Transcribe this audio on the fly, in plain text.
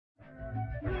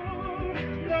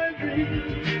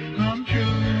come true.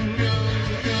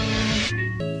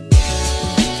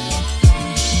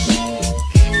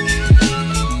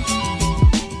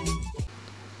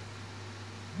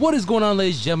 What is going on,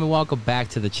 ladies and gentlemen? Welcome back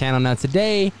to the channel. Now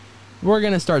today we're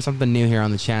gonna start something new here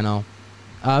on the channel.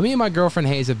 Me and my girlfriend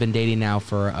Hayes have been dating now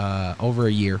for over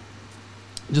a year,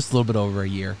 just a little bit over a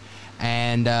year,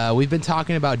 and we've been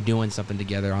talking about doing something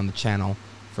together on the channel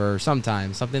for some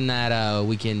time, something that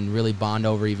we can really bond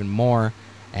over even more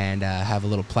and have a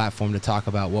little platform to talk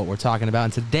about what we're talking about.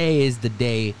 And today is the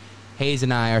day Hayes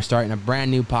and I are starting a brand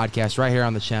new podcast right here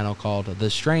on the channel called The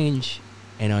Strange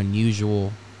and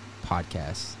Unusual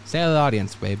Podcast. Say hello to the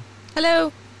audience, babe.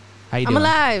 Hello. How you doing? I'm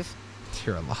alive.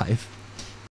 You're alive.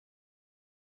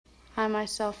 I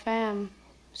myself am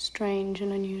strange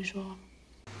and unusual.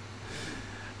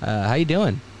 How you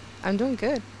doing? I'm doing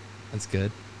good. That's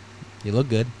good. You look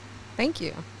good. Thank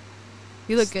you.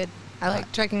 You look good. I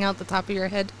like checking out the top of your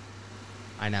head.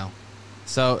 I know.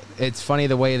 So it's funny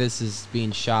the way this is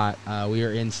being shot. We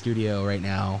are in studio right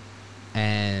now,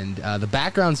 and the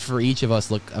backgrounds for each of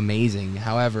us look amazing.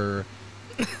 However,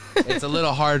 it's a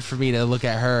little hard for me to look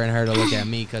at her and her to look at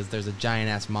me because there's a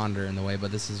giant ass monitor in the way.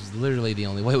 But this is literally the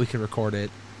only way we can record it.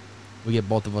 We get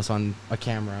both of us on a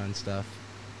camera and stuff.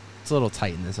 It's a little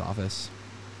tight in this office.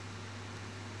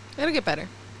 It'll get better.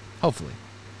 Hopefully.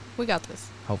 We got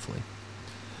this. Hopefully.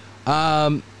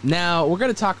 Now we're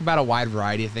going to talk about a wide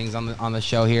variety of things on the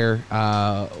show here.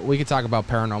 We could talk about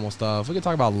paranormal stuff. We could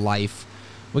talk about life.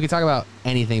 We could talk about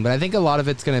anything, but I think a lot of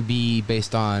it's going to be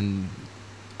based on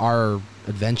our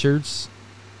adventures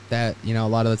that, you know, a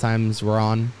lot of the times we're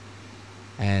on,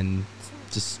 and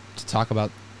just to talk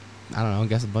about, I don't know, I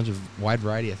guess a bunch of wide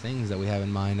variety of things that we have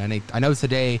in mind. I know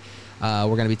today we're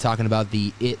going to be talking about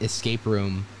the It escape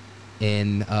room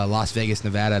in Las Vegas,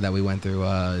 Nevada that we went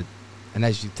through. And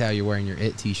as you can tell, you're wearing your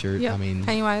It t-shirt. Yep. I mean,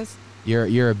 Pennywise.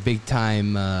 You're a big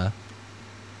time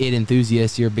It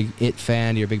enthusiast. You're a big It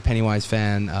fan. You're a big Pennywise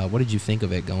fan. What did you think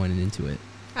of it going into it?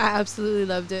 I absolutely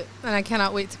loved it, and I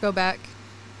cannot wait to go back.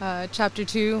 Chapter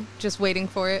 2, just waiting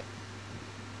for it.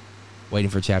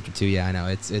 Waiting for chapter 2. Yeah, I know.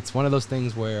 It's one of those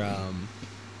things where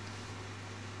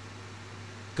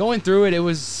going through it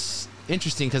was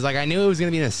interesting because, like, I knew it was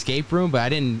gonna be an escape room, but I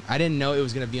didn't know it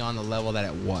was gonna be on the level that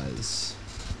it was.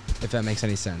 If that makes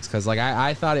any sense, because like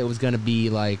I thought it was gonna be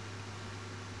like,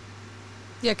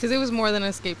 Yeah, because it was more than an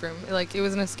escape room. Like, it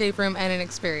was an escape room and an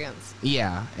experience.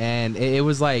 yeah, and it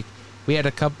was like we had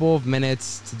a couple of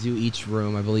minutes to do each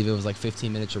room. I believe it was like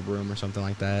 15 minutes a room or something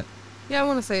like that. Yeah, I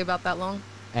want to say about that long.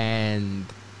 And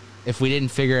if we didn't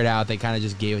figure it out, they kind of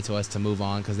just gave it to us to move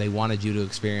on because they wanted you to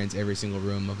experience every single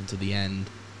room up until the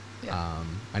end. Yeah.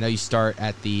 I know you start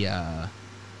at the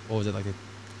what was it, like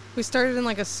We started in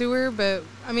like a sewer, but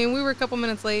I mean, we were a couple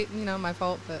minutes late. You know, my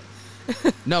fault, but.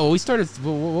 No, we started.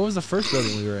 What was the first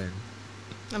building we were in?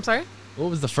 I'm sorry? What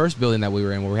was the first building that we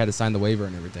were in where we had to sign the waiver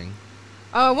and everything?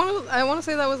 I want to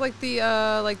say that was like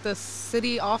the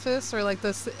city office or like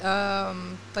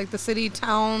the city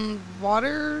town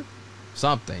water,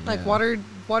 Something. like yeah.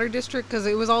 water district, because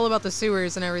it was all about the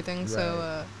sewers and everything. Right.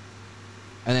 So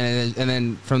And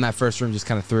then from that first room, just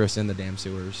kind of threw us in the damn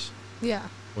sewers, yeah,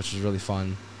 which was really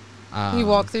fun. you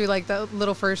walk through like the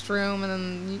little first room, and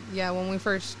then yeah, when we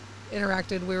first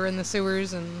interacted, we were in the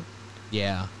sewers, and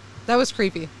Yeah, that was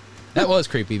creepy. that was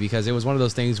creepy because it was one of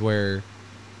those things where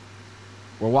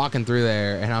we're walking through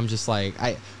there, and I'm just like,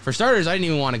 for starters, I didn't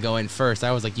even want to go in first.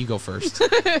 I was like, you go first.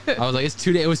 I was like,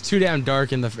 it was too damn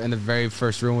dark in the very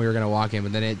first room we were gonna walk in,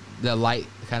 but then the light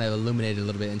kind of illuminated a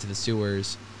little bit into the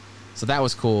sewers, so that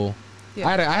was cool. Yeah.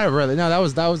 I had a really that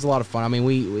was a lot of fun. I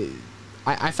mean,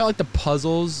 I felt like the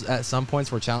puzzles at some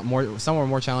points were some were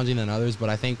more challenging than others, but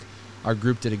I think our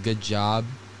group did a good job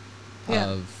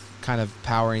of kind of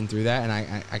powering through that, and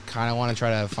I kind of want to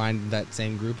try to find that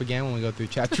same group again when we go through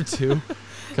chapter 2.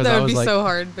 That would be so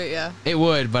hard, but yeah. It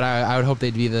would, but I would hope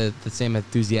they'd be the same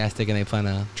enthusiastic and they plan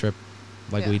a trip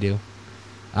like we do.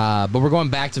 But we're going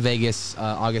back to Vegas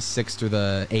August 6th through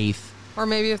the 8th. Or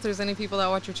maybe if there's any people that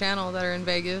watch your channel that are in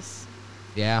Vegas.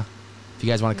 Yeah. If you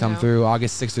guys want to come through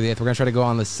August 6th through the 8th, we're going to try to go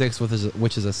on the 6th,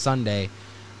 which is a Sunday.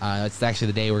 It's actually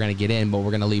the day we're going to get in, but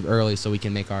we're going to leave early so we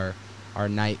can make our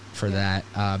night for that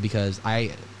because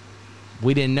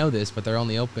we didn't know this, but they're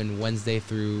only open Wednesday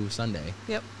through Sunday.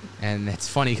 Yep. And it's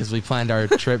funny because we planned our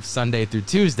trip Sunday through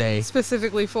Tuesday.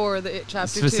 Specifically for the It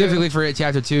Chapter 2. Specifically for It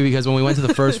Chapter 2, because when we went to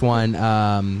the first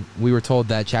one, we were told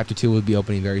that Chapter 2 would be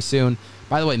opening very soon.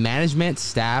 By the way, management,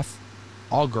 staff,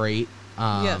 all great.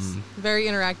 Yes, very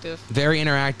interactive. Very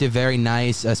interactive, very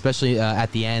nice, especially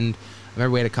at the end. I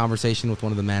remember we had a conversation with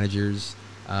one of the managers.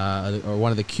 or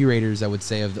one of the curators, I would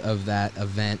say, of that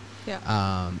event.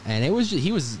 Yeah. And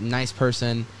he was a nice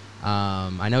person.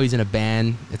 I know he's in a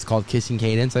band. It's called Kissing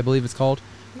Cadence, I believe it's called.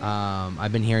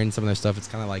 I've been hearing some of their stuff. It's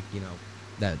kind of like,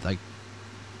 that like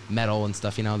metal and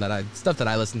stuff, stuff that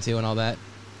I listen to and all that.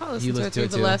 I'll You listen to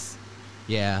it too, but less.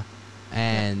 Yeah.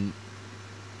 And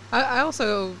I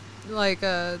also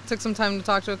took some time to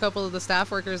talk to a couple of the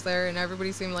staff workers there, and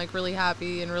everybody seemed like really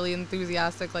happy and really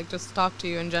enthusiastic, like just to talk to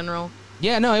you in general.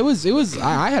 yeah, no, it was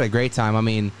I had a great time.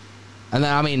 And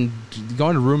then,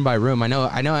 going room by room, I know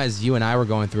as you and I were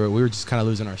going through it, we were just kind of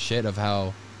losing our shit of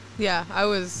how Yeah, I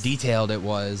was detailed it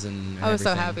was, and I was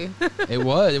everything. so happy.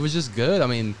 It was just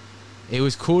good. It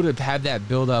was cool to have that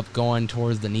build up going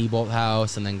towards the Neibolt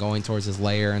house and then going towards his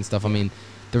lair and stuff.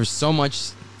 There was so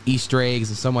much Easter eggs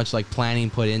and so much like planning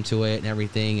put into it and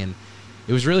everything, and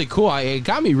it was really cool. It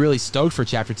got me really stoked for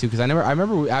chapter 2 because I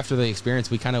remember after the experience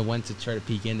we kind of went to try to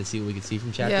peek in to see what we could see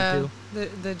from chapter 2.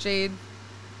 The Jade.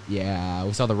 Yeah,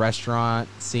 we saw the restaurant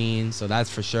scene, so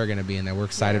that's for sure going to be in there. We're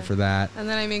excited for that. And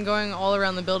then, going all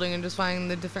around the building and just finding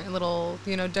the different little,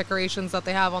 decorations that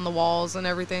they have on the walls and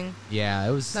everything. Yeah,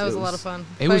 that was a lot of fun.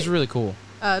 It was really cool.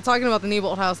 Talking about the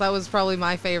Neibolt house, that was probably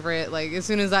my favorite. Like, as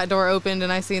soon as that door opened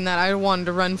and I seen that, I wanted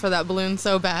to run for that balloon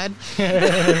so bad.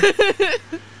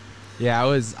 Yeah,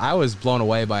 I was blown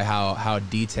away by how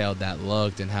detailed that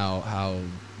looked and how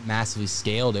massively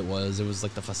scaled it was. It was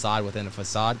like the facade within a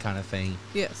facade kind of thing.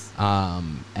 Yes.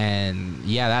 And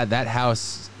yeah, that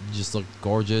house just looked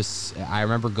gorgeous. I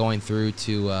remember going through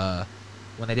to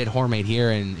when they did Hormade here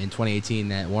in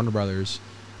 2018 at Warner Brothers.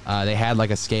 They had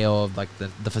like a scale of like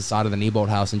the facade of the Neibolt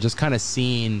house, and just kind of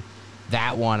seeing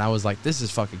that one, I was like, this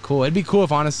is fucking cool. It'd be cool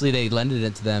if honestly they lended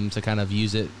it to them to kind of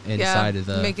use it inside of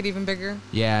the make it even bigger.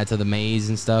 Yeah, to the maze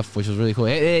and stuff, which was really cool.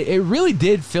 It really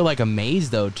did feel like a maze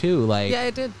though too. Like, yeah,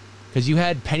 it did. Because you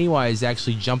had Pennywise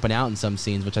actually jumping out in some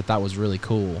scenes, which I thought was really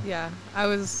cool. Yeah, I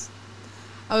was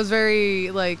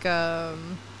very like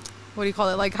what do you call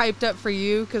it? Like hyped up for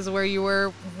you because where you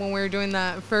were when we were doing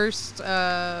that first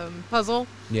puzzle.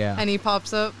 Yeah. And he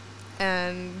pops up,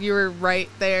 and you were right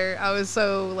there. I was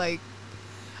so like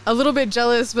a little bit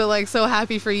jealous, but like so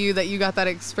happy for you that you got that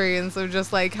experience of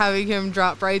just like having him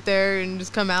drop right there and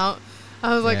just come out.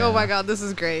 I was like, oh my god, this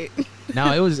is great.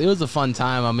 No, it was a fun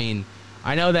time.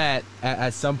 I know that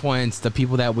at some points the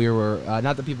people that we were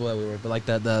not the people that we were, but like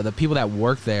the people that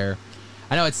worked there.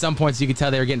 I know at some points you could tell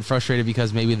they were getting frustrated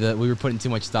because maybe we were putting too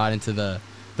much thought into the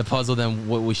puzzle than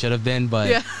what we should have been, but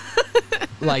yeah.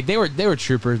 like they were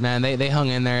troopers, man. They hung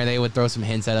in there. They would throw some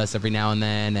hints at us every now and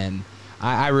then, and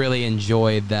I really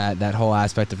enjoyed that whole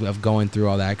aspect of going through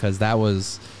all that because that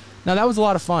was a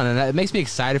lot of fun, and it makes me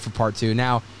excited for part 2.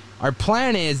 Now, our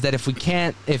plan is that if we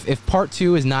can't, if part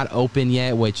 2 is not open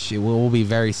yet, which we'll be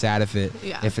very sad if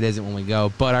it isn't when we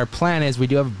go. But our plan is we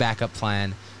do have a backup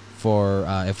plan for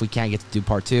if we can't get to do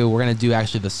part 2. We're gonna do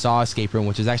actually the Saw escape room,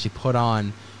 which is actually put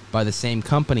on by the same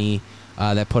company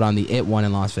that put on the It one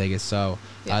in Las Vegas. So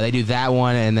they do that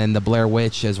one and then the Blair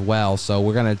Witch as well. So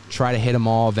we're gonna try to hit them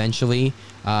all eventually.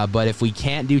 But if we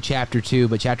can't do chapter 2,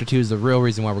 but chapter 2 is the real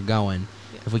reason why we're going.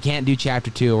 If we can't do chapter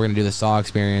 2, we're gonna do the Saw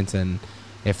experience, and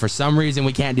if for some reason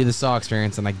we can't do the Saw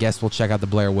experience, then I guess we'll check out the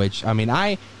Blair Witch.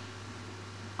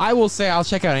 I will say I'll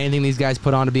check out anything these guys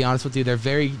put on. To be honest with you, they're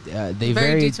very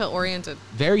detail oriented.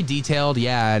 Very detailed,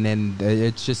 yeah, and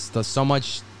it's just so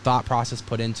much thought process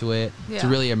put into it to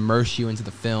really immerse you into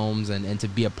the films and to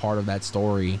be a part of that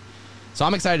story. So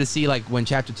I'm excited to see like when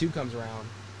chapter 2 comes around,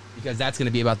 because that's going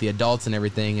to be about the adults and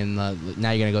everything, and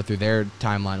now you're going to go through their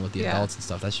timeline with the adults and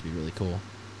stuff. That should be really cool.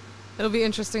 It'll be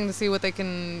interesting to see what they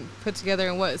can put together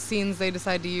and what scenes they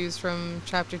decide to use from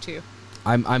chapter 2.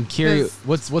 I'm curious.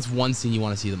 What's one scene you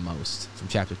want to see the most from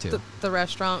chapter 2? The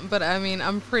restaurant, but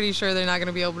I'm pretty sure they're not going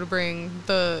to be able to bring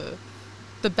the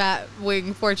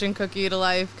Batwing fortune cookie to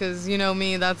life, because you know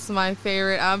me, that's my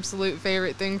absolute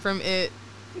favorite thing from It.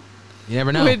 You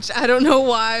never know. Which I don't know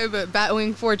why, but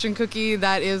Batwing fortune cookie,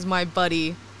 that is my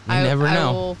buddy. You never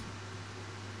know.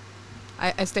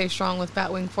 I stay strong with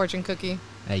Batwing fortune cookie.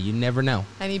 Hey, you never know.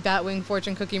 Any Batwing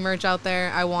fortune cookie merch out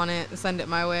there, I want it. Send it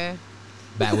my way.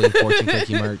 Batwing fortune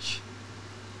cookie merch.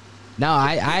 No,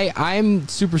 I'm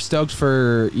super stoked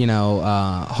for,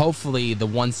 hopefully the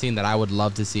one scene that I would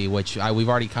love to see, which we've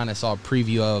already kind of saw a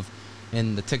preview of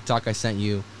in the TikTok I sent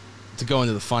you, to go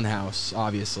into the funhouse,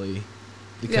 obviously.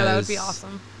 Yeah, that would be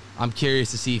awesome. I'm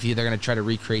curious to see if they're going to try to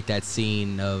recreate that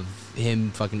scene of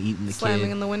him fucking eating the Slamming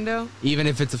kid. in the window? Even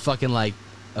if it's a fucking, like,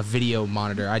 a video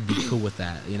monitor, I'd be cool with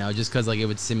that, just because, like, it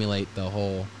would simulate the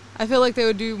whole... I feel like they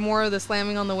would do more of the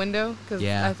slamming on the window, because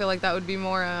I feel like that would be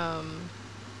more,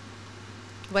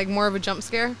 more of a jump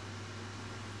scare.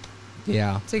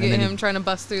 Yeah. To And get then he him trying to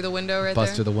bust through the window right bust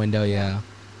there. through the window, yeah.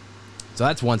 So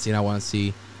that's one scene I want to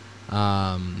see.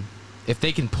 If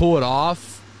they can pull it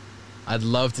off, I'd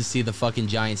love to see the fucking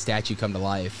giant statue come to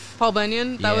life. Paul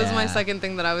Bunyan, that was my Yeah. second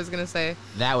thing that I was going to say.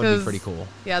 That would be 'Cause, pretty cool.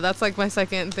 Yeah, that's like my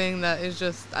second thing that is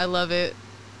just, I love it.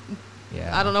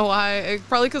 Yeah. I don't know why.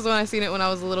 Probably because when I seen it when I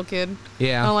was a little kid.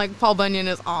 Yeah. I'm like, Paul Bunyan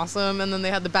is awesome. And then they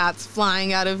had the bats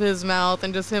flying out of his mouth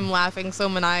and just him laughing so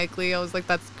maniacally. I was like,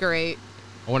 that's great.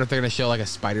 I wonder if they're going to show like a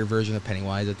spider version of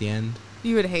Pennywise at the end.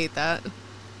 You would hate that.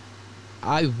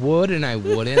 I would and I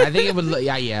wouldn't. I think it would.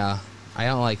 Yeah. I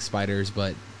don't like spiders,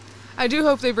 but I do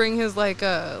hope they bring his like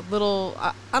a little.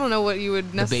 I don't know what you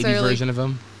would the necessarily. baby version of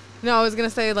him. No, I was gonna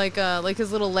say like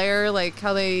his little lair, like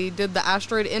how they did the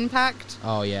asteroid impact.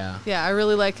 Oh yeah. Yeah, I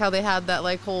really like how they had that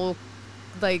like whole,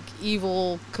 like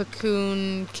evil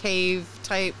cocoon cave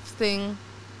type thing.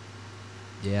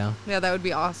 Yeah. Yeah, that would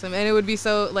be awesome, and it would be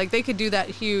so like they could do that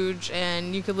huge,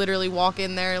 and you could literally walk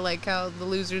in there like how the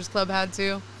Losers Club had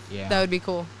to. Yeah. That would be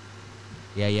cool.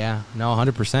 Yeah. No,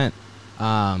 100%.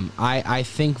 I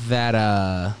think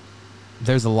that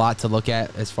there's a lot to look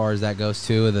at as far as that goes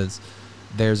too.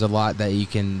 There's a lot that you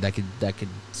can that could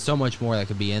so much more that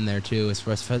could be in there too,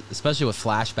 especially with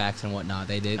flashbacks and whatnot.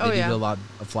 They did do a lot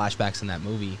of flashbacks in that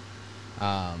movie.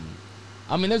 I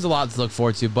mean, there's a lot to look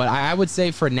forward to, but I would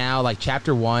say for now, like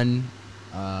chapter 1,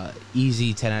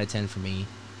 easy 10 out of 10 for me.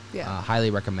 Yeah. Highly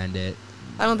recommend it.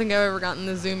 I don't think I've ever gotten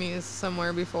the zoomies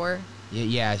somewhere before.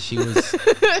 Yeah, she was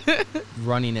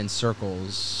running in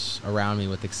circles around me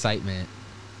with excitement.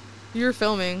 You were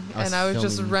filming, and I was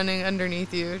just filming. running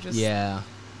underneath you. Just Yeah.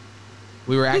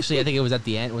 We were actually, I think it was at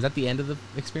the end. Was that the end of the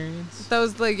experience? That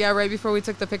was like, yeah, right before we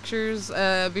took the pictures,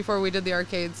 before we did the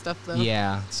arcade stuff, though.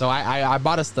 Yeah. So I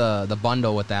bought us the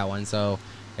bundle with that one. So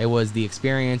it was the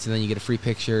experience, and then you get a free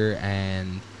picture,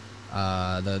 and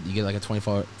you get like a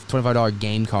 $25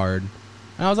 game card.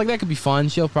 And I was like, that could be fun.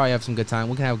 She'll probably have some good time.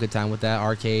 We can have a good time with that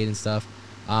arcade and stuff.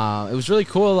 It was really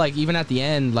cool. Like even at the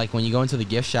end, like when you go into the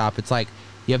gift shop, it's like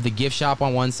you have the gift shop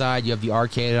on one side, you have the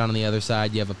arcade on the other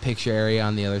side, you have a picture area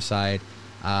on the other side.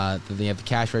 Then you have the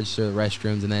cash register, the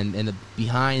restrooms, and then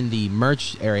behind the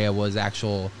merch area was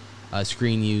actual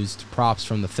screen used props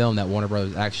from the film that Warner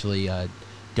Bros. Actually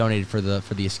donated for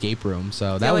the escape room.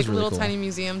 So that was like really a little cool. tiny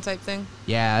museum type thing.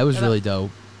 Yeah, it was really dope.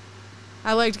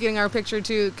 I liked getting our picture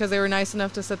too because they were nice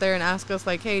enough to sit there and ask us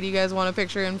like, "Hey, do you guys want a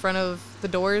picture in front of the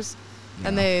doors?" Yeah.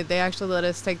 And they actually let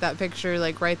us take that picture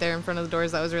like right there in front of the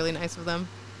doors. That was really nice of them.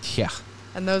 Yeah.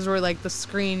 And those were like the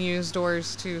screen used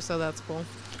doors too, so that's cool.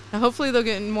 Now hopefully they'll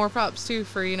get more props too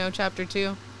for chapter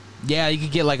 2. Yeah, you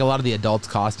could get like a lot of the adults'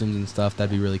 costumes and stuff. That'd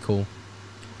be really cool.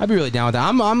 I'd be really down with that.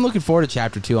 I'm looking forward to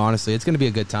chapter 2. Honestly, it's gonna be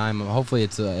a good time. Hopefully,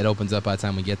 it opens up by the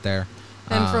time we get there.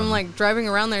 And from like driving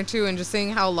around there too, and just seeing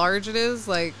how large it is,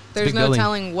 like there's big no building.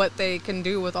 telling what they can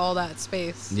do with all that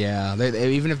space. Yeah,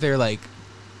 even if they're like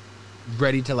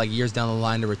ready to like years down the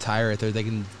line to retire it, they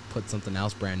can put something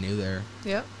else brand new there.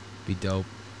 Yep. Be dope.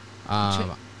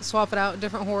 Swap it out,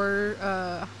 different horror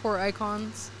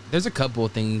icons. There's a couple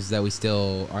of things that we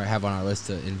still have on our list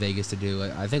in Vegas to do.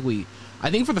 I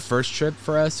think for the first trip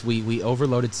for us, we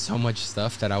overloaded so much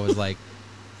stuff that I was like.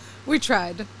 We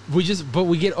tried. But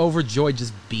we get overjoyed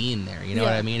just being there. You know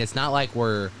what I mean? It's not like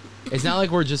we're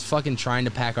just fucking trying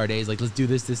to pack our days. Like, let's do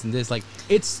this, and this. Like,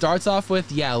 it starts off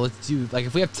with, let's do, like,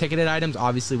 if we have ticketed items,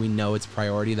 obviously we know it's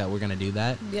priority that we're going to do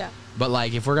that. Yeah. But,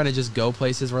 like, if we're going to just go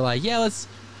places, we're like, let's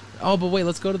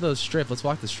go to the strip. Let's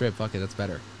walk the strip. Fuck it, that's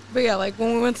better. But yeah, like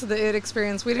when we went to the IT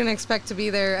experience, we didn't expect to be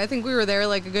there. I think we were there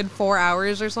like a good 4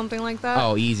 hours or something like that.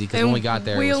 Oh, easy, because when we got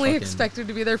there, we only expected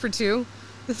to be there for 2.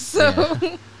 So.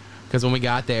 Yeah. Because when we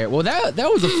got there, well, that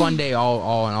was a fun day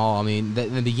all in all. I mean,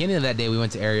 the beginning of that day, we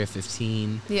went to Area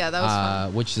 15. Yeah, that was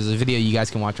fun. Which is a video you guys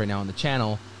can watch right now on the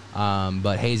channel.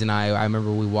 But Hayes and I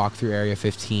remember we walked through Area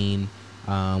 15.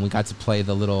 We got to play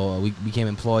we became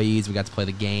employees. We got to play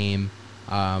the game.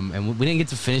 And we didn't get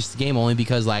to finish the game only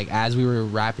because, like, as we were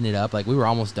wrapping it up, like, we were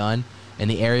almost done. And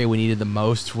the area we needed the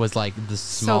most was, like, the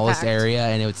smallest area.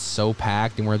 And it was so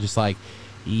packed. And we're just like,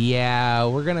 yeah,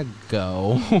 we're going to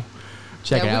go.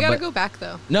 Check it out. We gotta go back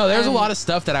though. No, there's a lot of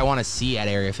stuff that I want to see at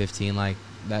Area 15, like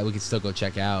that we could still go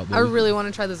check out. I really want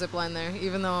to try the zip line there,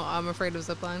 even though I'm afraid of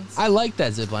zip lines. I like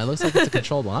that zip line. It looks like it's a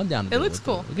controlled one. I'm down to do it. It looks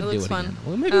cool. We can It do looks it fun. again.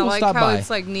 Well, maybe I we'll like stop how by.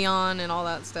 it's like neon and all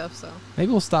that stuff. So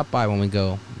maybe we'll stop by when we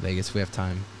go Vegas if we have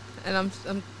time. and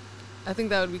I think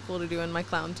that would be cool to do in my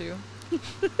clown too.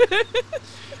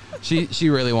 She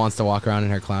really wants to walk around in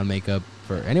her clown makeup.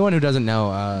 For anyone who doesn't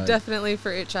know, Definitely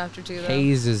for IT Chapter 2 though.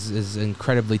 Hayes is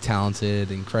incredibly talented,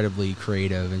 incredibly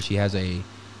creative, and she has a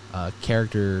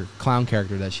clown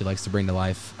character that she likes to bring to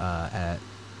life at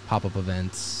pop-up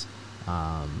events.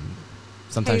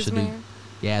 Sometimes she'll do, Hazemare.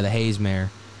 yeah, the Haze Mare.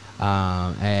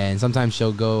 And sometimes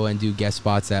she'll go and do guest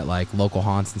spots at like local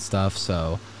haunts and stuff.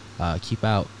 So keep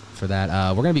out for that.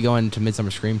 We're gonna be going to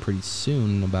Midsummer Scream pretty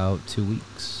soon, about 2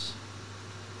 weeks.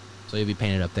 So you'll be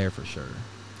painted up there for sure.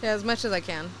 Yeah, as much as I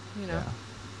can, you know. Yeah.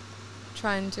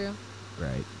 Trying to.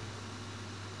 Right.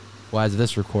 Well, as of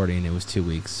this recording, it was 2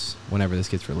 weeks. Whenever this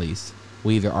gets released,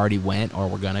 we either already went or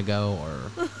we're gonna go,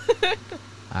 or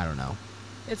I don't know.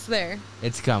 It's there.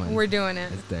 It's coming. We're doing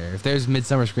it. It's there. If there's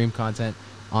Midsummer Scream content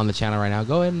on the channel right now,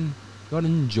 go ahead and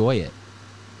enjoy it,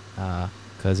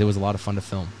 because it was a lot of fun to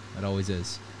film. It always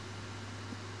is.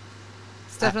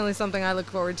 It's definitely something I look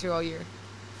forward to all year.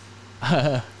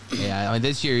 Yeah, I mean,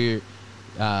 this year,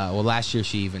 well, last year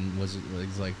she even was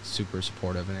like super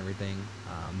supportive and everything.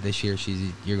 This year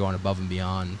you're going above and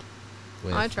beyond.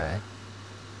 With, I try.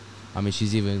 I mean,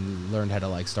 she's even learned how to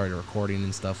like start recording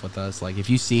and stuff with us. Like if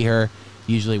you see her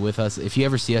usually with us, if you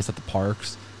ever see us at the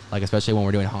parks, like especially when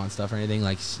we're doing haunt stuff or anything,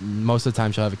 like most of the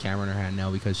time she'll have a camera in her hand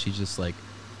now, because she's just like,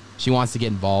 she wants to get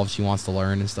involved, she wants to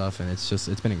learn and stuff, and it's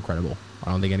been incredible.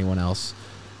 I don't think anyone else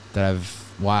that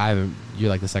you're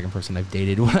like the second person I've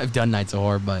dated when I've done Nights of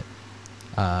Horror, but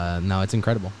no, it's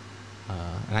incredible.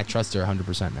 And I trust her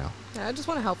 100% now. Yeah, I just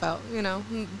want to help out, you know.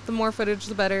 The more footage,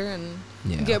 the better, and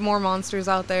Yeah. get more monsters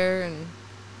out there, and,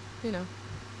 you know.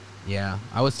 Yeah,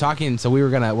 I was talking. So we're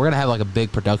gonna have like a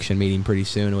big production meeting pretty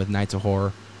soon with Nights of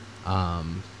Horror,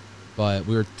 but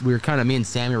we were kind of, me and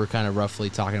Sammy were kind of roughly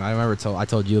talking. I remember I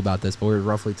told you about this, but we were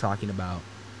roughly talking about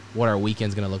what our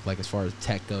weekend's gonna look like as far as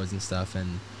tech goes and stuff.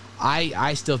 And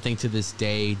I still think to this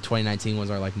day 2019 was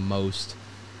our like most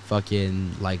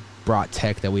fucking like brought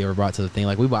tech that we ever brought to the thing.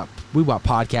 Like we bought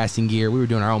podcasting gear. We were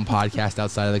doing our own podcast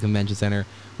outside of the convention center.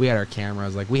 We had our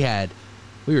cameras. Like we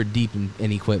were deep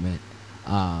in equipment.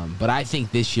 But I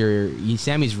think this year,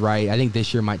 Sammy's right. I think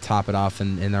this year might top it off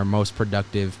in our most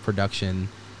productive production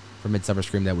for Midsummer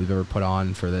Scream that we've ever put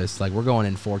on for this. Like we're going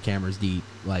in 4 cameras deep.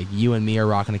 Like you and me are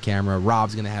rocking a camera.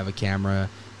 Rob's gonna have a camera.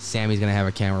 Sammy's gonna have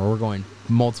a camera. We're going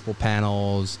multiple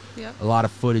panels. Yep. A lot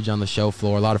of footage on the show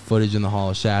floor. A lot of footage in the Hall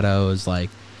of Shadows.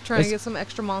 Like Trying to get some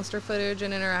extra monster footage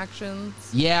and interactions.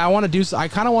 yeah, I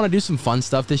kind of want to do some fun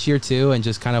stuff this year too, and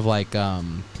just kind of like I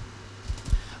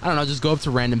don't know, just go up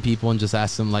to random people and just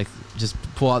ask them, like, just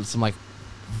pull out some like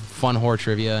fun horror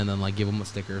trivia and then like give them a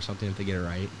sticker or something if they get it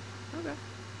right. Okay.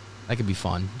 That could be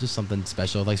fun. Just something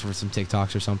special, like for some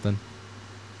TikToks or something.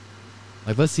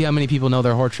 Like, let's see how many people know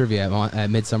their horror trivia at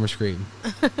Midsummer Scream.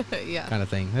 Yeah. Kind of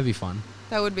thing. That'd be fun.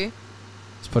 That would be.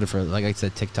 Just put it for, like I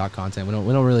said, TikTok content. We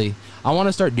don't really. I want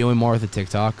to start doing more with the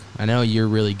TikTok. I know you're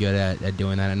really good at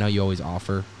doing that. I know you always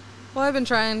offer. Well, I've been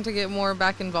trying to get more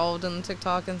back involved in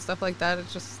TikTok and stuff like that.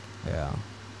 It's just Yeah.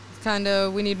 kind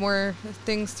of, we need more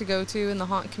things to go to in the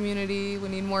haunt community. We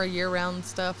need more year-round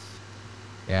stuff.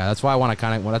 Yeah, that's why I want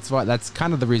to that's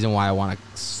kind of the reason why I want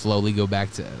to slowly go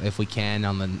back to, if we can,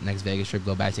 on the next Vegas trip,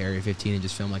 go back to Area 15 and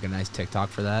just film like a nice TikTok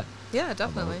for that. Yeah,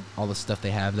 definitely. All the stuff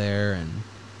they have there and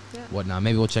Yeah. whatnot.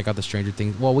 Maybe we'll check out the Stranger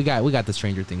Things. Well, we got the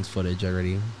Stranger Things footage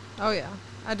already. Oh yeah,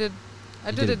 I did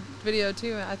did a it. video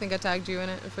too. I think I tagged you in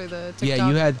it for the TikTok. Yeah,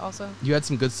 you had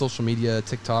some good social media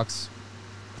TikToks.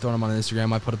 Throwing them on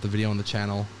Instagram. I put up the video on the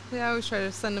channel. Yeah, I always try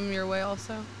to send them your way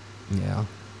also. Yeah.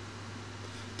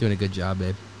 Doing a good job,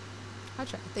 babe. I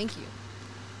try. Thank you.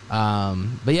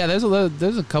 But yeah, there's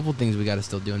a couple things we got to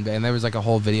still do in Vegas. And there was like a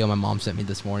whole video my mom sent me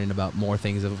this morning about more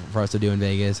things for us to do in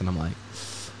Vegas, and I'm like,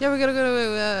 Yeah, we gotta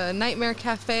go to Nightmare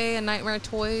Cafe and Nightmare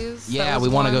Toys. That Yeah, was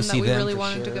we wanna one go that see we them really for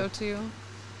wanted to sure. go to.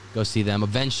 go see them.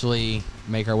 Eventually,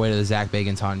 make our way to the Zach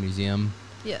Bagans Haunted Museum.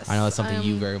 Yes. I know that's something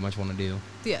you very much want to do.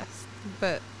 Yes,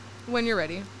 but when you're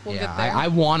ready, we'll yeah, get there. I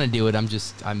want to do it. I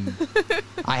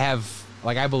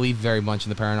believe very much in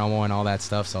the paranormal and all that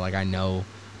stuff. So like I know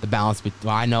the balance.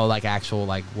 I know like actual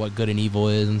like what good and evil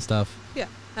is and stuff. Yeah,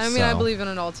 I mean I So- believe in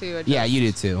it all too. Yeah, you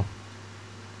do too.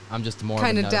 I'm just more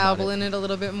Kind of of a nut about dabble it. in it a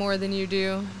little bit more than you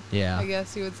do. Yeah, I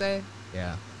guess you would say.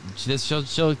 yeah. She'll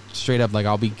straight up like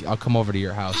I'll come over to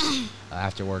your house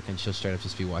after work and she'll straight up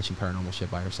just be watching paranormal shit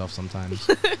by herself sometimes.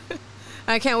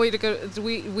 I can't wait to go.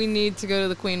 We need to go to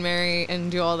the Queen Mary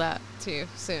and do all that too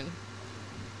soon.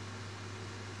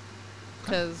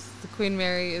 Because the Queen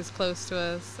Mary is close to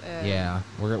us. And Yeah,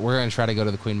 we're gonna try to go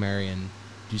to the Queen Mary and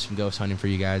do some ghost hunting for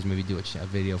you guys. Maybe do a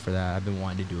video for that. I've been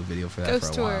wanting to do a video for that Ghost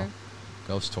for a tour. while.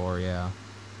 Ghost tour, yeah.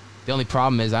 The only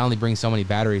problem is I only bring so many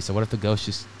batteries. So what if the ghosts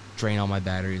just drain all my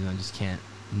batteries and I just can't?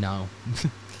 No.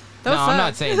 That No, I'm would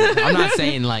not suck. saying. I'm not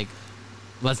saying like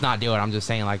let's not do it. I'm just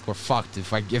saying like we're fucked if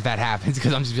that happens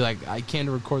because I'm just be like I can't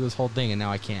record this whole thing and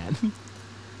now I can't.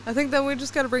 I think that we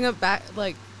just got to bring up back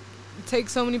like take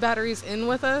so many batteries in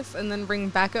with us and then bring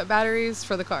backup batteries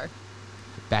for the car.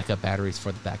 Backup batteries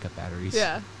for the backup batteries.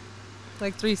 Yeah.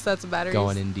 Like 3 sets of batteries.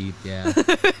 Going in deep, yeah.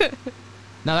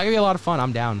 No, that could be a lot of fun.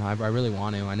 I'm down. I really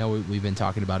want to. I know we've been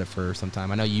talking about it for some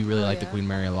time. I know you really like the Queen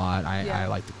Mary a lot. I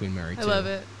like the Queen Mary too. I love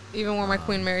it. Even wore my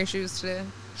Queen Mary shoes today.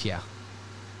 Yeah.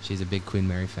 She's a big Queen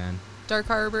Mary fan. Dark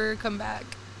Harbor, come back.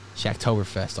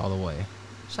 Shacktoberfest all the way.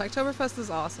 Shacktoberfest is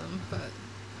awesome, but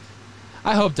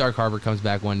I hope Dark Harbor comes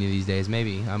back one of these days.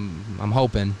 Maybe. I'm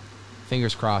hoping.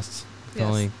 Fingers crossed.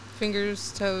 yes.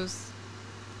 Fingers, toes,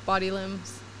 body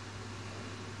limbs.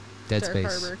 Dead Dark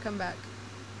Space. Harbor, come back.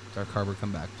 Dark Harbor,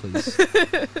 come back, please.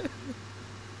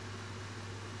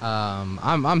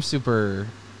 I'm super.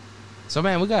 So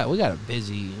man, we got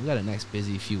a next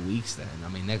busy few weeks then. I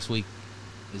mean, next week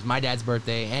is my dad's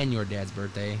birthday and your dad's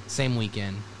birthday, same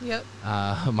weekend. Yep.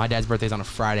 My dad's birthday is on a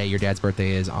Friday. Your dad's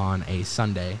birthday is on a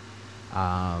Sunday.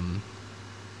 And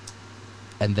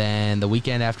then the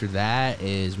weekend after that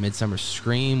is Midsummer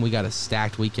Scream. We got a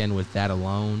stacked weekend with that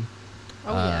alone.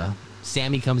 Oh yeah.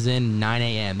 Sammy comes in 9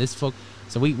 a.m. So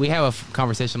we have a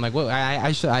conversation. I'm like, well,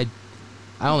 I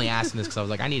only asked him this because I was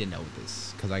like, I need to know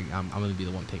this because I'm going to be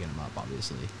the one picking him up,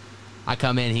 obviously. I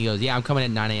come in, he goes, yeah, I'm coming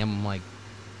at 9 a.m. I'm like,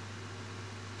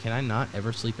 can I not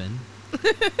ever sleep in?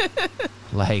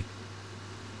 Like,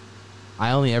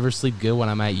 I only ever sleep good when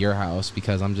I'm at your house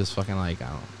because I'm just fucking like,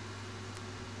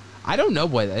 I don't know,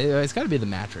 boy. It's got to be the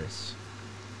mattress.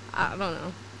 I don't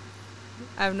know.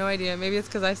 I have no idea. Maybe it's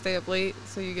because I stay up late,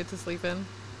 so you get to sleep in.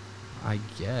 I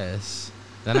guess.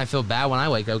 Then I feel bad when I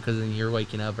wake up because then you're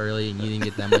waking up early and you didn't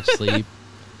get that much sleep.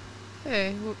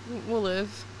 Hey, we'll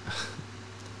live.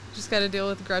 Just got to deal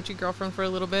with the grouchy girlfriend for a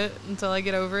little bit until I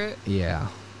get over it. Yeah.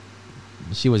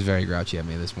 She was very grouchy at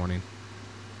me this morning.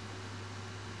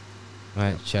 All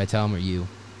right, should I tell him or you?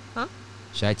 Huh?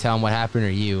 Should I tell him what happened or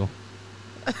you?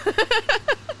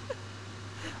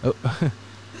 Oh.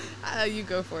 You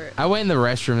go for it. I went in the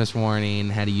restroom this morning,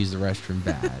 had to use the restroom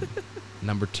bad.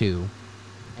 Number 2.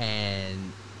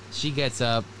 And she gets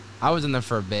up. I was in there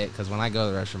for a bit because when I go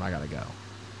to the restroom, I got to go.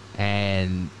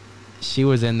 And she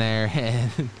was in there.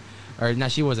 Or no,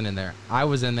 she wasn't in there. I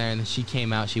was in there, and then she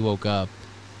came out. She woke up,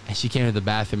 and she came to the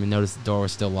bathroom and noticed the door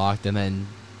was still locked. And then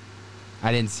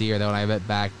I didn't see her. Then when I went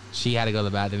back, she had to go to the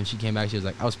bathroom. And she came back. She was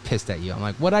like, I was pissed at you. I'm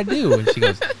like, what'd I do? And she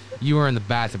goes, you were in the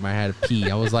bathroom. I had to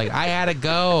pee. I was like, I had to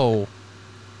go.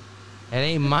 It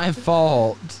ain't my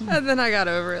fault. And then I got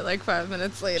over it like 5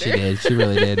 minutes later. She did. She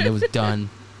really did. And it was done.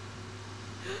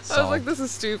 I was like, this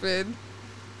is stupid.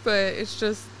 But it's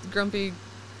just grumpy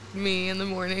me in the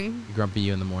morning. Grumpy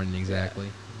you in the morning, exactly.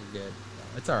 Yeah. You're good.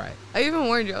 It's all right. I even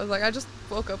warned you. I was like, I just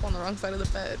woke up on the wrong side of the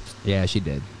bed. Yeah, she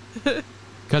did.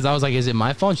 Because I was like, is it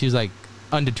my fault? She was like,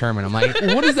 undetermined. I'm like,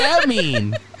 what does that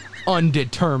mean?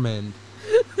 Undetermined.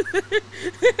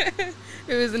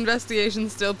 It was investigation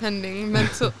still pending.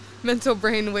 Mental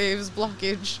brain waves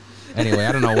blockage. Anyway,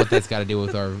 I don't know what that's got to do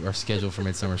with our schedule for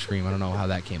Midsummer Scream. I don't know how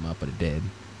that came up, but it did.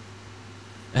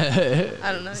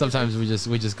 I don't know. Sometimes we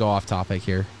just go off topic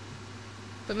here.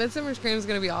 But Midsummer Scream is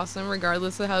going to be awesome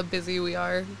regardless of how busy we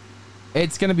are.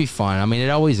 It's going to be fun. I mean, it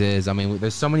always is. I mean,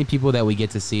 there's so many people that we get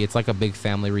to see. It's like a big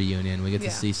family reunion. We get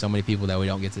to see so many people that we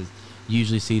don't get to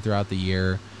usually see throughout the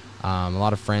year. A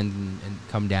lot of friends and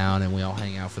come down, and we all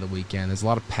hang out for the weekend. There's a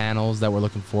lot of panels that we're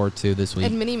looking forward to this week.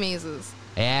 And mini mazes.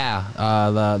 Yeah,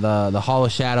 the Hall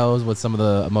of Shadows with some of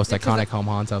the most iconic home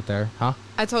haunts out there. Huh?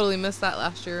 I totally missed that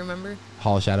last year, remember?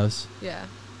 Hall of Shadows? Yeah.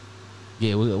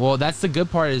 Yeah, well, that's the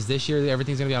good part is this year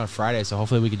everything's going to be on a Friday, so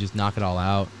hopefully we could just knock it all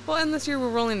out. Well, and this year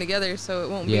we're rolling together, so it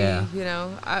won't be,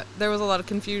 there was a lot of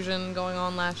confusion going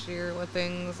on last year with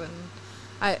things,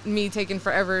 and me taking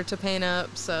forever to paint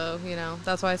up, so,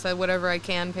 that's why I said whatever I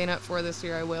can paint up for this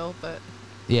year I will, but...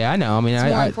 Yeah, I know. I mean, it's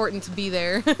more important to be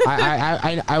there.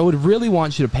 I would really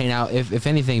want you to paint out, if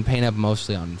anything, paint up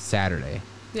mostly on Saturday,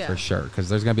 for sure, because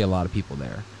there's going to be a lot of people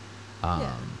there.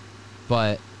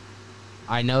 But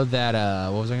I know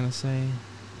that, what was I going to say?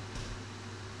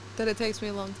 That it takes me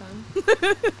a long time.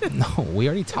 No, we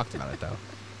already talked about it, though.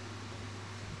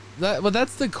 But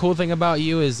that's the cool thing about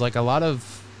you is, like,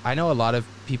 I know a lot of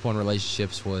people in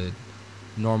relationships would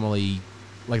normally...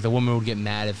 Like, the woman would get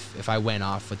mad if I went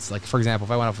off. It's like, for example,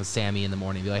 if I went off with Sammy in the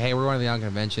morning, be like, hey, we're going to the Young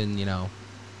Convention,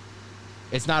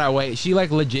 It's not our way. She,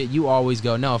 like, legit, you always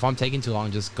go, no, if I'm taking too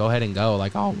long, just go ahead and go.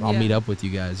 Like, I'll meet up with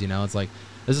you guys, It's like,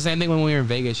 it's the same thing when we were in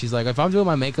Vegas. She's like, if I'm doing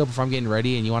my makeup, if I'm getting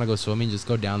ready and you want to go swimming, just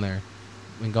go down there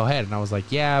and go ahead. And I was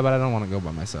like, yeah, but I don't want to go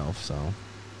by myself, so.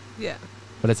 Yeah.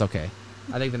 But it's okay.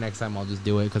 I think the next time I'll just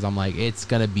do it because I'm like, it's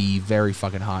going to be very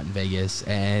fucking hot in Vegas.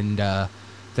 And,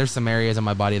 there's some areas on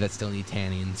my body that still need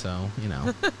tanning, so,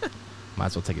 might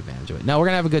as well take advantage of it. No, we're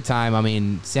gonna have a good time. I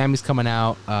mean, Sammy's coming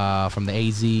out from the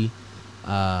AZ.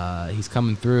 He's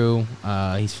coming through.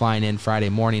 He's flying in Friday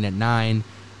morning at 9.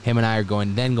 Him and I are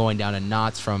going down to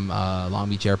Knott's from Long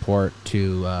Beach Airport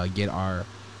to get our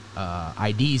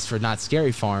IDs for Knott's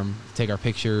Scary Farm, take our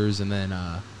pictures, and then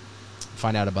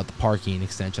find out about the parking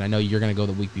extension. I know you're going to go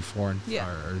the week before,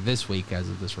 or this week as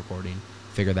of this recording,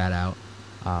 figure that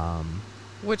out.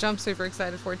 Which I'm super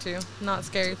excited for, too. Not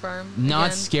Scary Farm.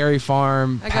 Not Scary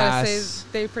Farm. I got to say,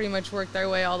 they pretty much worked their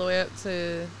way all the way up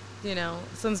to, you know,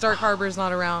 since Dark Harbor's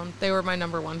not around, they were my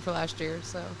 #1 for last year.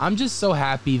 So I'm just so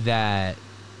happy that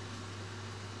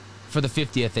for the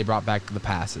 50th, they brought back the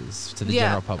passes to the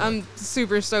general public. I'm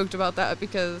super stoked about that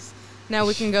because now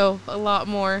we can go a lot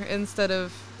more instead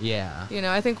of, you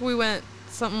know, I think we went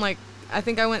something like, I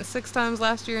think I went 6 times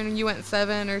last year and you went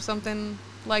 7 or something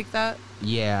like that.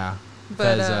 Yeah.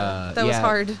 But that was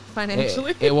hard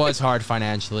financially. It was hard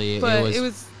financially. But it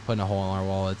was putting a hole in our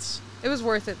wallets. It was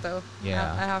worth it, though.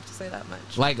 Yeah. I have to say that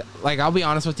much. Like I'll be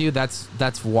honest with you, that's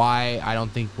why I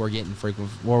don't think we're getting frequent.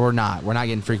 Well, we're not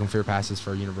getting frequent fear passes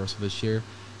for Universal this year,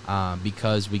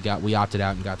 because we opted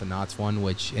out and got the Knott's one,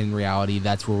 which in reality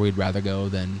that's where we'd rather go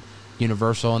than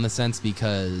Universal in the sense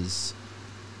because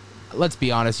let's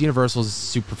be honest, Universal is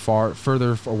super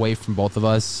further away from both of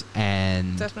us,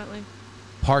 and definitely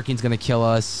parking's gonna kill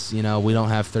us. You know, we don't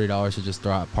have $30 to just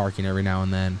throw out parking every now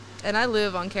and then. And I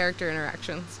live on character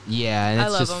interactions. Yeah, and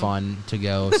it's just fun to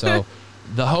go. So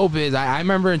the hope is, I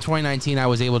remember in 2019 I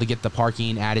was able to get the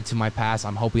parking added to my pass.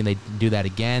 I'm hoping they do that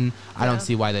again. I don't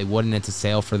see why they wouldn't. It's a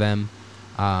sale for them.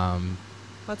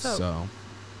 Let's hope. So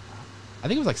I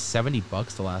think it was like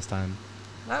 $70 the last time.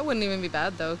 That wouldn't even be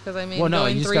bad though, because I mean, well, no,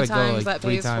 going you just 3 gotta times go like that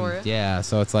 3 pays times. for it. Yeah,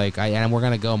 so it's like, and we're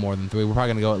gonna go more than 3. We're probably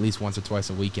gonna go at least once or twice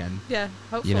a weekend. Yeah,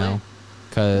 hopefully. You know,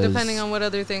 because depending on what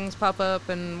other things pop up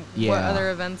and what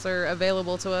other events are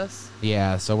available to us.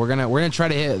 Yeah, so we're gonna try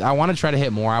to hit. I want to try to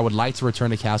hit more. I would like to return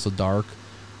to Castle Dark.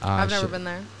 I've never been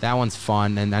there. That one's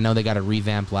fun, and I know they got a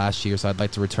revamp last year, so I'd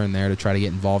like to return there to try to get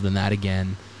involved in that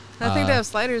again. I think they have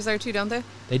sliders there too, don't they?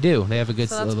 They do. They have a good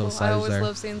little cool. sliders I always there.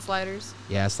 love seeing sliders.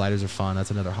 Yeah, sliders are fun.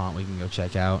 That's another haunt we can go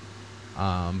check out.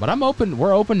 But I'm open.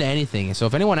 We're open to anything. So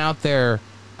if anyone out there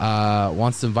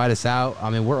wants to invite us out, I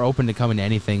mean, we're open to coming to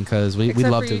anything because we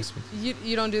love to.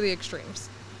 You don't do the extremes.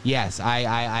 Yes,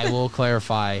 I will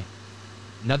clarify.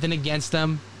 Nothing against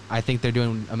them. I think they're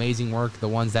doing amazing work. The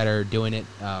ones that are doing it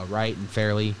right and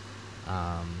fairly,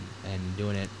 and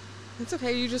doing it. It's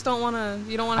okay. You just don't want to.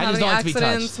 You don't want to have any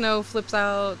accidents. No flips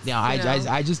out. Yeah,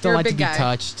 I just don't like to be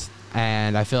touched.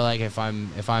 And I feel like if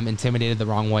I'm intimidated the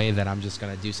wrong way, then I'm just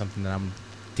gonna do something that I'm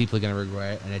deeply gonna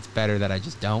regret. And it's better that I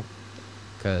just don't,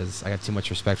 because I got too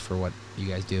much respect for what you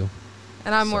guys do.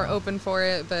 And I'm more open for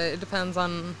it, but it depends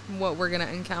on what we're gonna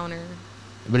encounter.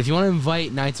 But if you want to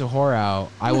invite Nights of Horror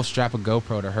out, I will strap a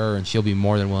GoPro to her, and she'll be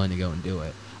more than willing to go and do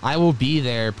it. I will be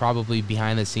there probably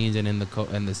behind the scenes and in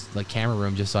this like camera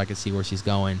room just so I can see where she's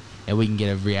going, and we can get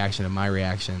a reaction of my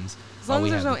reactions. As long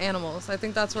as there's no animals, I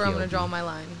think that's where I'm going to draw my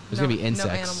line. There's going to be insects.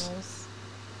 No animals.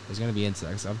 There's going to be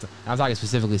insects. I'm talking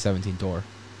specifically 17 Tor.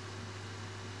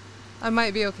 I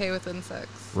might be okay with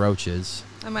insects. Roaches.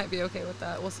 I might be okay with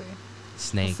that. We'll see.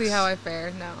 Snakes. We'll see how I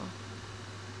fare. No.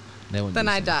 Then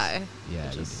I die. Yeah,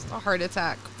 just a heart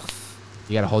attack.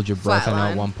 You got to hold your breath. I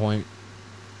know at one point.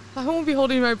 I won't be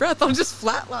holding my breath. I'll just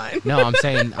flatline. No,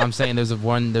 I'm saying there's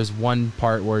one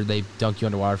part where they dunk you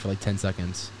underwater for like 10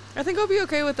 seconds. I think I'll be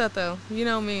okay with that though. You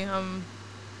know me, I'm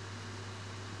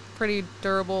pretty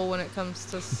durable when it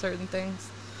comes to certain things.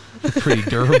 Pretty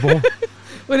durable?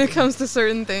 When it comes to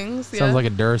certain things, Sounds like a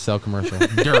Duracell commercial.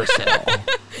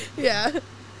 Duracell. Yeah.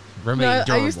 Remain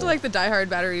durable. I used to like the Die Hard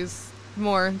batteries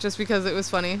more just because it was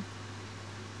funny.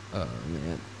 Oh,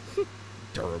 man.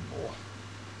 Durable.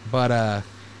 But,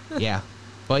 yeah.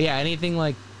 But, yeah, anything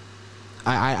like...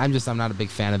 I'm not a big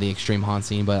fan of the extreme haunt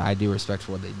scene, but I do respect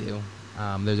for what they do.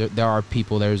 There are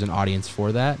people, there's an audience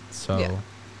for that, so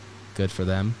good for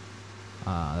them.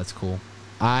 That's cool.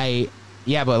 But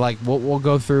like we'll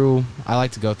go through. I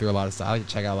like to go through a lot of stuff. I like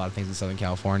to check out a lot of things in Southern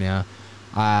California.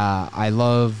 I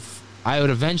would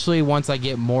eventually, once I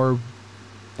get more,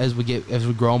 as we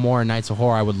grow more in Nights of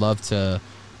Horror, I would love to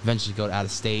eventually go out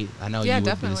of state. I know you would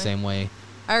be the same way.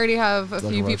 I already have a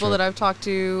few people that I've talked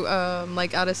to,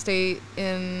 like out of state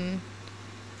in.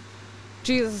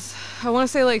 Jesus, I want to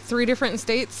say like 3 different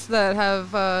states that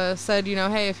have said, you know,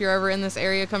 hey, if you're ever in this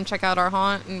area, come check out our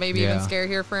haunt and maybe even scare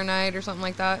here for a night or something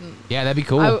like that. And yeah, that'd be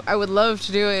cool. I would love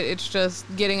to do it. It's just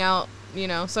getting out, you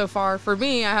know, so far. For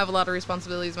me, I have a lot of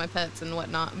responsibilities, my pets and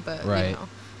whatnot, but, you know,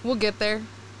 we'll get there.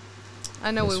 I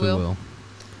know we will.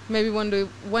 Maybe one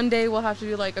day we'll have to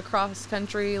do like a cross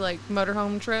country like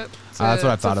motorhome trip. That's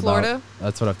what I've to thought Florida, about.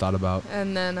 That's what I've thought about.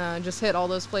 and then just hit all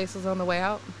those places on the way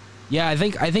out. Yeah, I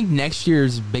think next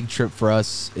year's big trip for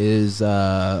us is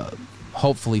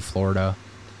hopefully Florida.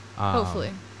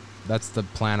 Hopefully, That's the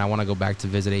plan. I want to go back to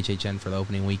visit HHN for the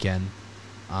opening weekend.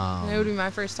 it would be my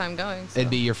first time going. So. It'd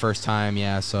be your first time,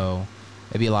 yeah. So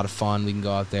it'd be a lot of fun. We can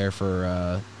go out there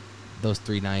for those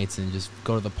 3 nights and just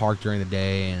go to the park during the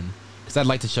day, and because I'd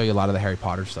like to show you a lot of the Harry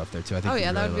Potter stuff there too. I think. Oh yeah,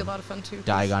 you'd that really would be a love lot of fun too.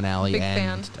 Diagon Alley Big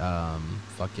and fan.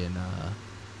 fucking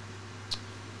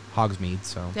Hogsmeade.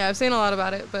 So Yeah, I've seen a lot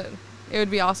about it, but it would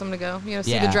be awesome to go. You know,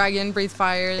 see Yeah. the dragon, breathe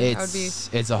fire. That would be.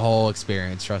 it's a whole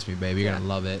experience. Trust me, baby. You're Yeah. gonna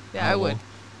love it. Yeah, I would.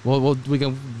 We'll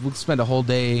spend a whole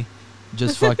day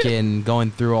just fucking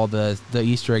going through all the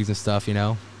Easter eggs and stuff, you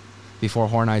know, before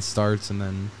Horror Nights starts, and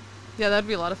then Yeah, that'd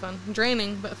be a lot of fun.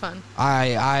 Draining, but fun.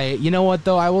 you know what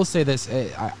though, I will say this: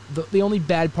 the only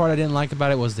bad part I didn't like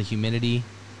about it was the humidity,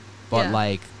 but Yeah.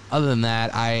 like other than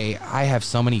that, I have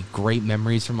so many great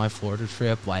memories from my Florida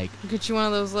trip. Like, Get you one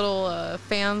of those little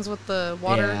fans with the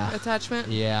water Yeah. attachment.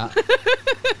 yeah.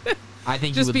 I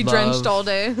think Just you would be love, drenched all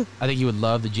day. I think you would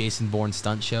love the Jason Bourne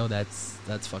stunt show. That's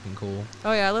fucking cool.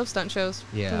 Oh yeah, I love stunt shows.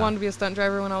 Yeah. I wanted to be a stunt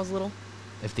driver when I was little.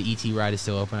 If the ET ride is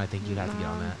still open, I think you'd have to get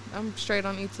on that. I'm straight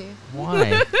on ET.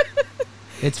 Why?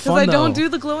 It's Because fun I though. don't do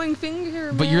the glowing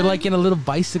finger. But you're man. like in a little I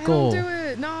bicycle. don't do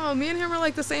it. No, me and him are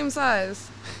like the same size.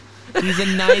 He's a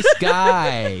nice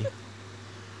guy.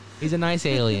 He's a nice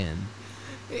alien.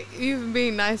 Even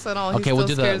being nice and all. he Okay, we'll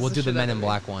still do the scares we'll do the shit Men out in of me.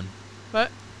 Black one.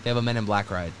 What? They have a Men in Black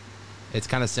ride. It's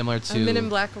kind of similar A to Men in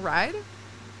Black ride?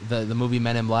 the movie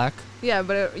Men in Black. Yeah,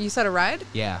 but you said a ride?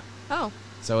 Yeah. Oh,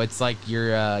 So it's like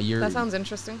you're that sounds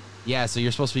interesting. yeah. So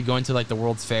you're supposed to be going to like the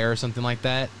World's Fair or something like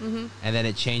that, Mm-hmm. and then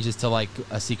it changes to like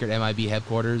a secret MIB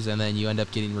headquarters, and then you end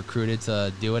up getting recruited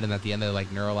to do it, and at the end they like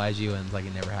neuralize you, and like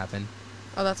it never happened.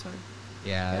 Oh, that's fine.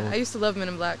 Yeah. Yeah, I used to love Men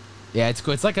in Black. Yeah, it's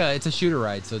cool. It's like it's a shooter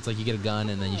ride, so it's like you get a gun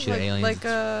and then you shoot like, aliens. Like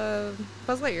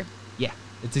Buzz Lightyear. Yeah,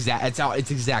 it's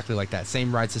exactly like that.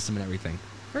 Same ride system and everything.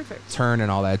 Perfect. Turn and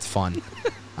all that. It's fun.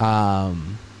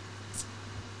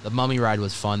 The Mummy ride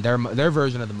was fun. Their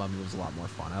version of the Mummy was a lot more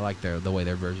fun. I like the way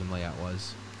their version layout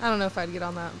was. I don't know if I'd get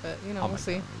on that, but you know, we'll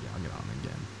see. I'll get on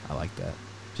again. I like that.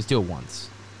 Just do it once.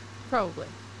 Probably.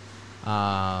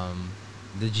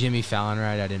 The Jimmy Fallon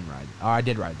ride, I didn't ride. Oh, I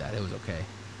did ride that. It was okay.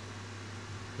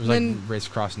 It was like Then- race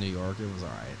across New York. It was all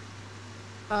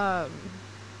right.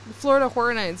 Florida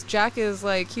Horror Nights. Jack is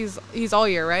like he's all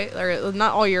year, right? Or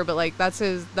not all year, but like that's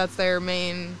their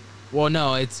main. Well,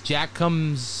 no, it's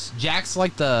Jack's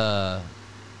like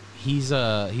he's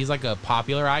like a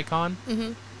popular icon,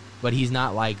 Mm-hmm. but he's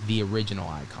not like the original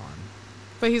icon.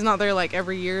 But he's not there like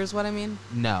every year, is what I mean.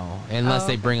 No, unless Oh,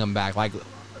 they okay. bring him back. Like,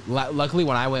 luckily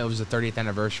when I went, it was the 30th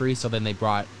anniversary, so then they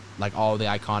brought like all the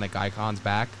iconic icons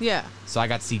back. Yeah. So I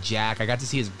got to see Jack. I got to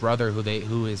see his brother,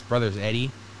 who his brother's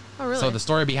Eddie. Oh really? So the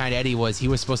story behind Eddie was he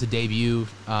was supposed to debut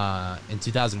in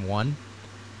 2001,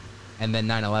 and then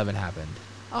 9/11 happened.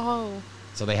 Oh,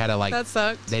 So they had to like that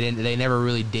sucked. they never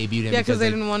really debuted him Yeah, because they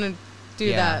didn't want to do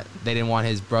that. They didn't want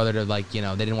his brother to like they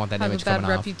didn't want that Have a image bad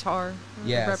coming off. reputar.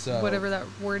 Yeah, so- whatever that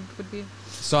word would be.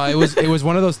 So it was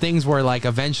one of those things where like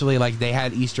eventually like they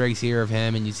had Easter eggs here of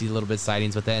him and you see a little bit of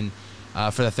sightings, but then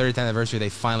for the 30th anniversary they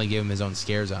finally gave him his own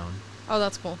scare zone. Oh,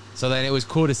 that's cool. So then it was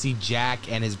cool to see Jack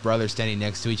and his brother standing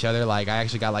next to each other. Like I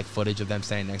actually got like footage of them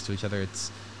standing next to each other. It's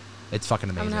fucking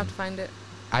amazing. I'm gonna have to find it.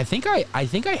 I think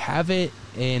I have it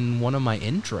in one of my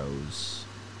intros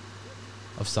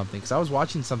of something because I was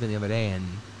watching something the other day and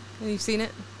Have you seen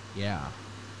it? yeah, I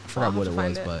I'll forgot have what to it find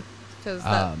was, it. but Because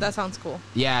Um, that sounds cool.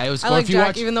 yeah, it was I cool. like If you Jack,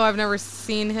 watch, even though I've never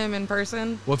seen him in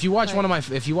person. well, if you watch one of like-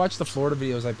 my, if you watch the Florida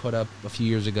videos I put up a few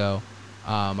years ago,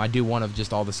 I do one of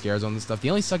just all the scare zones and stuff. The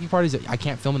only sucky part is that I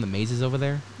can't film in the mazes over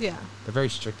there. Yeah. They're very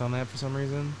strict on that for some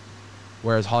reason.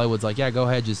 Whereas Hollywood's like, yeah, go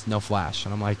ahead, just no flash.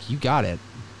 And I'm like, you got it.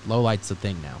 Low light's the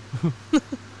thing now.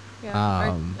 Yeah.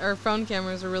 Um, our phone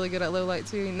cameras are really good at low light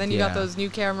too. And then you Yeah. got those new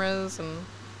cameras and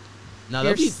No,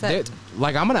 You're they'll be set.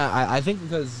 like I think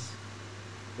because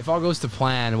if all goes to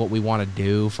plan, what we want to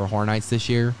do for Horror Nights this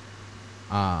year,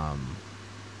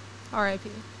 RIP.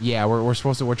 yeah, we're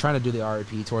trying to do the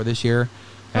RIP tour this year,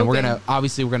 and we're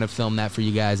gonna film that for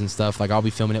you guys and stuff. Like I'll be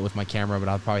filming it with my camera, but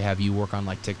I'll probably have you work on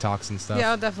like TikToks and stuff.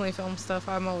 Yeah, I'll definitely film stuff.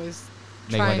 I'm always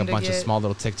Make like trying a to bunch of get- small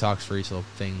little TikToks for each little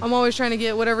thing. I'm always trying to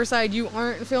get whatever side you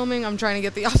aren't filming. I'm trying to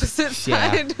get the opposite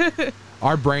Yeah. side.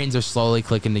 Our brains are slowly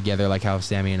clicking together, like how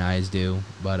Sammy and I's do,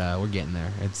 but we're getting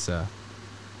there. It's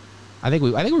I think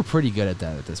we're pretty good at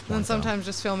that at this point. And though. sometimes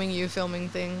just filming you filming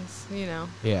things, you know.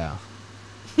 Yeah.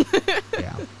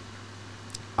 Yeah.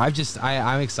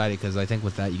 I'm excited because I think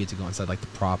with that you get to go inside like the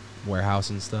prop warehouse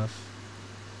and stuff,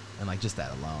 and like just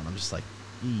that alone, I'm just like,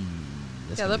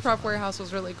 yeah, the prop warehouse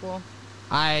was really cool.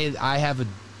 I have a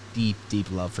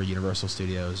deep love for Universal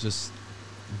Studios, just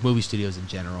movie studios in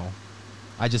general.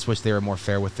 I just wish they were more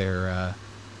fair with their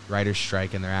writer's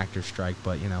strike and their actor's strike,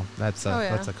 but you know that's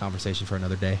a conversation for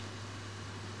another day.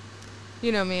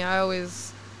 You know me, I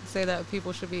always say that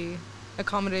people should be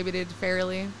accommodated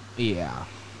fairly. Yeah.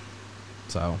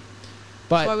 So,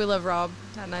 but that's why we love Rob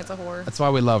at Nights of Horror. That's why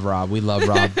we love Rob. We love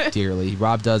Rob dearly.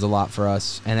 Rob does a lot for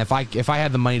us, and if I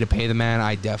had the money to pay the man,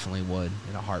 I definitely would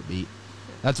in a heartbeat.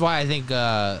 That's why I think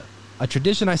a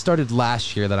tradition I started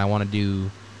last year that I want to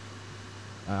do.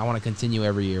 I want to continue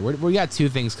every year. We got 2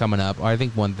 things coming up. Or I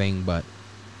think one thing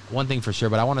for sure.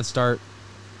 But I want to start.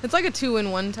 It's like a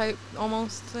 2-in-1 type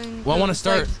almost thing. Well, I want to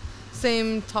start. Like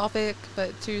same topic,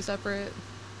 but 2 separate.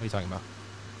 What are you talking about?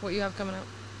 What you have coming up?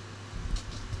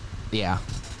 Yeah.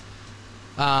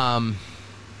 I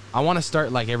want to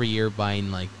start like every year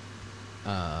buying like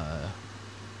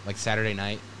Saturday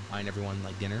night, buying everyone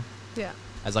like dinner. Yeah.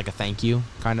 As like a thank you,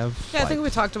 kind of. Yeah, like, I think we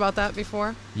talked about that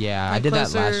before. Yeah, like I did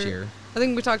that last year. I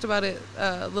think we talked about it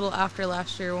a little after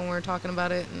last year when we were talking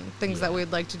about it and things that we'd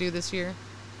like to do this year.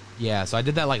 Yeah, so I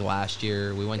did that like last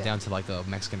year. We went down to like a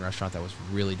Mexican restaurant that was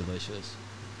really delicious.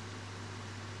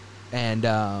 And,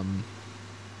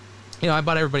 you know, I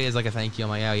bought everybody as like a thank you. I'm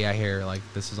like, oh yeah, here, like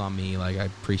this is on me. Like I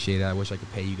appreciate it. I wish I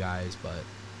could pay you guys, but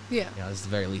yeah, you know, this is the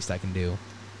very least I can do.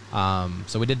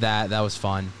 So we did that. That was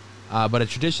fun. But a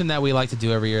tradition that we like to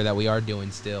do every year that we are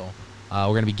doing still, we're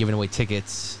going to be giving away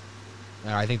tickets.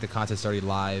 I think the contest's already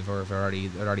live, or if it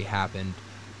already happened.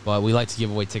 But we like to give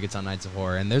away tickets on Nights of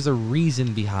Horror, and there's a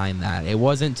reason behind that. It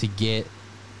wasn't to get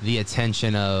the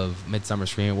attention of Midsummer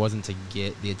Scream. It wasn't to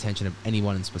get the attention of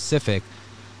anyone in specific.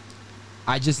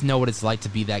 I just know what it's like to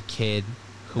be that kid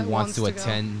who wants to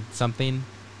attend something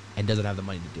and doesn't have the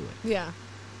money to do it. Yeah.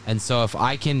 And so if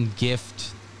I can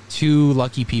gift 2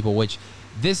 lucky people, which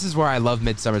this is where I love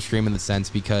Midsummer Scream in the sense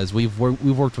because we've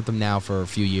worked with them now for a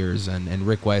few years, and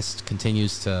Rick West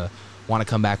continues to want to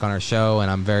come back on our show,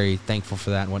 and I'm very thankful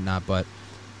for that and whatnot. But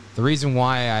the reason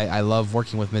why I love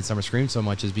working with Midsummer Scream so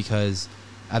much is because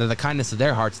out of the kindness of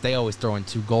their hearts, they always throw in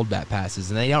 2 gold bat passes,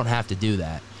 and they don't have to do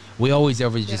that. We always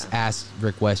just ask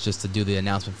Rick West just to do the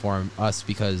announcement for us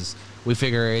because we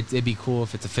figure it'd be cool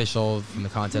if it's official from the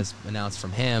contest announced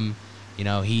from him. You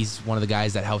know, he's one of the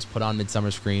guys that helps put on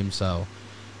Midsummer Scream, so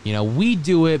you know, we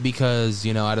do it because,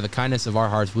 you know, out of the kindness of our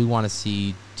hearts, we want to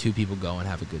see 2 people go and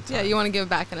have a good time. Yeah, you want to give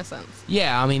back in a sense.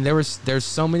 Yeah, I mean, there's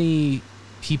so many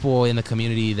people in the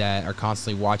community that are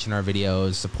constantly watching our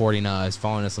videos, supporting us,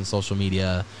 following us on social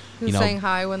media. You know, saying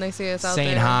hi when they see us out there.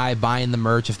 Saying hi, buying the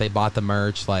merch if they bought the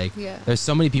merch. Like, there's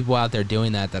so many people out there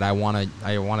doing that I want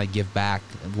to give back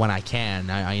when I can.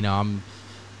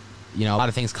 You know, a lot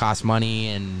of things cost money,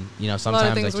 and you know sometimes a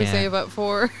lot of things we save up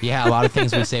for. Yeah, a lot of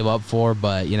things we save up for,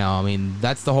 but you know, I mean,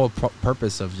 that's the whole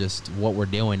purpose of just what we're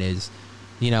doing is,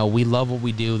 you know, we love what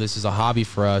we do. This is a hobby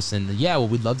for us, and yeah, well,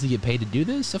 we'd love to get paid to do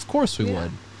this. Of course, we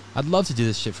would. I'd love to do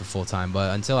this shit for full time,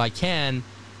 but until I can,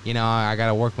 you know, I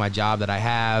gotta work my job that I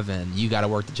have, and you gotta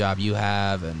work the job you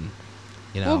have, and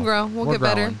you know, we'll grow. We'll get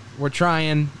better. We're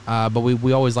trying, but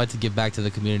we always like to give back to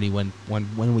the community when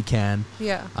we can.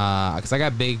 Yeah. Because I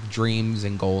got big dreams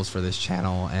and goals for this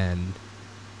channel, and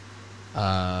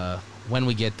when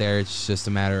we get there, it's just a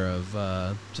matter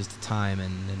of just the time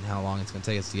and how long it's gonna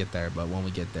take us to get there. But when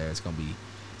we get there, it's gonna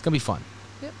be fun.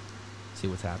 Yep. See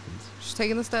what happens. Just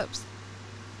taking the steps.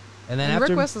 And then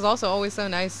Rick West is also always so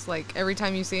nice. Like every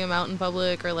time you see him out in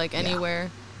public or like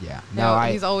anywhere. Yeah. No,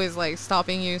 he's always like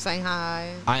stopping you, saying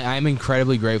hi. I'm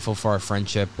incredibly grateful for our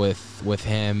friendship with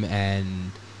him,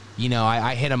 and you know,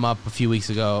 I hit him up a few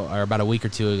weeks ago, or about a week or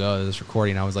 2 ago, of this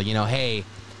recording. I was like, you know, hey,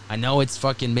 I know it's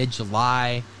fucking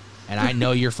mid-July, and I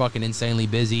know you're fucking insanely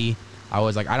busy. I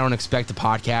was like, I don't expect a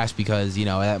podcast because, you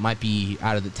know, that might be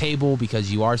out of the table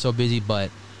because you are so busy, but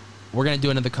we're going to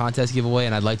do another contest giveaway,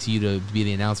 and I'd like you to be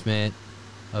the announcement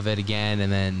of it again,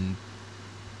 and then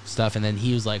stuff. And then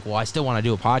he was like, well, I still want to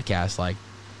do a podcast. Like,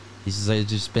 he's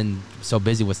just been so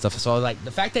busy with stuff. So, like,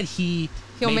 the fact that he'll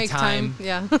made make time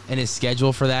yeah. in his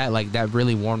schedule for that, like, that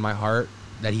really warmed my heart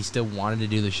that he still wanted to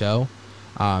do the show.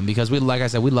 Because like I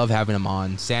said, we love having him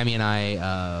on. Sammy and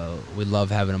I, we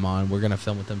love having him on. We're going to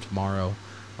film with him tomorrow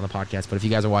on the podcast. But if you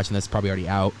guys are watching this, it's probably already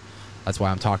out. That's why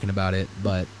I'm talking about it.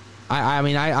 But I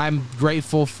mean, I'm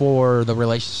grateful for the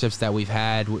relationships that we've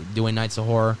had doing Nights of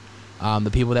Horror,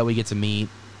 the people that we get to meet.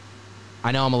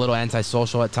 I know I'm a little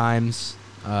antisocial at times,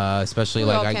 especially we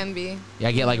like all can be. Yeah,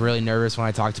 I get like really nervous when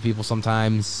I talk to people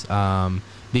sometimes.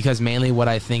 because mainly what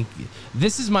I think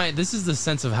this is the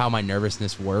sense of how my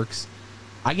nervousness works.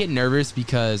 I get nervous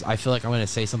because I feel like I'm going to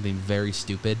say something very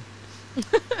stupid.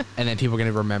 And then people are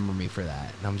going to remember me for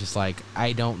that. And I'm just like,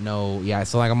 I don't know. Yeah,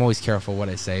 so like I'm always careful what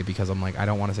I say because I'm like, I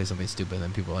don't want to say something stupid. And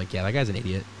then people are like, yeah, that guy's an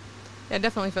idiot. Yeah, I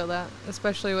definitely feel that,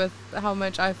 especially with how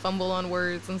much I fumble on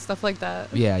words and stuff like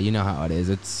that. Yeah, you know how it is.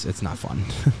 It's not fun.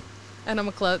 And I'm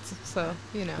a klutz, so,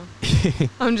 you know.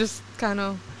 I'm just kind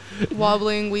of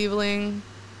wobbling, weavling.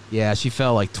 Yeah, she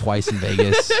fell like twice in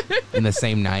Vegas in the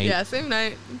same night. Yeah, same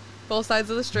night. Both sides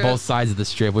of the strip. Both sides of the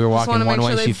strip. We were walking one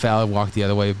way, sure she fell, walked the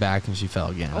other way back, and she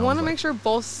fell again. I want to make sure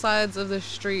both sides of the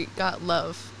street got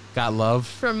love. Got love?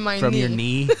 From my knee. From your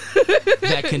knee?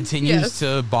 That continues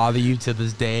to bother you to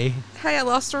this day? Hey, I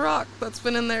lost a rock that's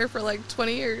been in there for like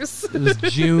 20 years. It was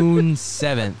June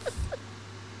 7th,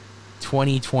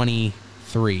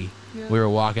 2023. Yeah. We were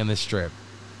walking the strip.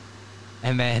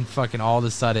 And then fucking all of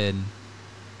a sudden...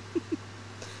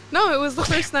 No, it was the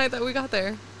first night that we got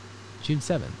there. June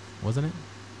 7th, wasn't it?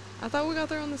 I thought we got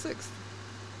there on the 6th.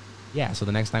 Yeah, so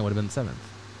the next night would have been the 7th.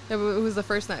 Yeah, but it was the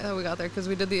first night that we got there because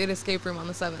we did the escape room on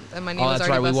the 7th, and my knee was that's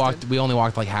already right. busted. We only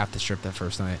walked like half the strip that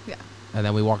first night. Yeah. And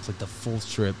then we walked like the full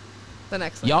strip the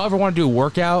next night. Y'all ever want to do a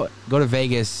workout? Go to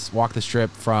Vegas, walk the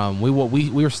strip from we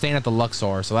were staying at the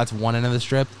Luxor, so that's one end of the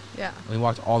strip. Yeah. And we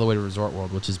walked all the way to Resort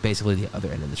World, which is basically the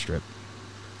other end of the strip.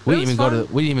 We didn't fun.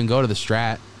 even go to the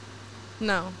Strat.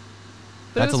 No.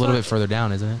 But That's a little bit further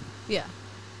down, isn't it? Yeah.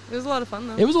 It was a lot of fun,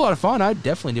 though. It was a lot of fun. I'd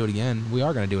definitely do it again. We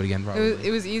are going to do it again, probably.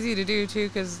 It was easy to do, too,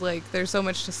 because, like, there's so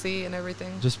much to see and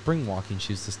everything. Just bring walking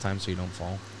shoes this time so you don't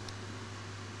fall.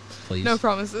 Please. No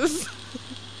promises.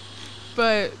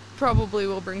 But probably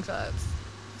will bring flats.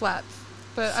 But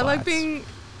I like being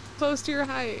close to your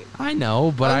height. I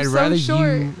know, but I'd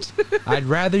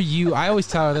rather you... I always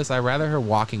tell her this. I'd rather her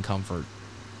walk in comfort.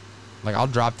 Like, I'll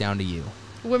drop down to you.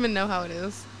 Women know how it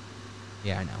is.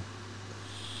 Yeah, I know.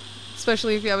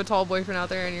 Especially if you have a tall boyfriend out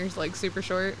there and you're, like, super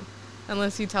short.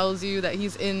 Unless he tells you that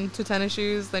he's into tennis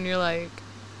shoes, then you're like,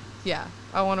 yeah,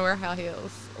 I want to wear high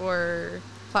heels or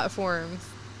platforms,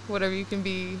 whatever you can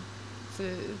be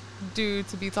to do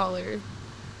to be taller.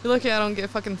 You're lucky I don't get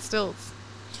fucking stilts.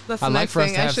 That's the next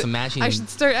thing. I some matching. I should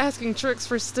start asking tricks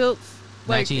for stilts,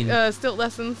 like stilt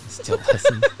lessons. Stilt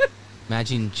lessons.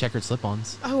 Matching checkered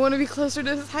slip-ons. I want to be closer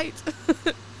to his height.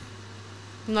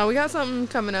 No, we got something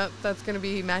coming up that's going to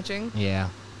be matching. Yeah,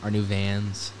 our new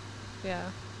Vans. Yeah.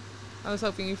 I was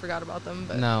hoping you forgot about them,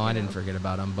 but... No, I didn't forget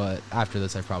about them, but after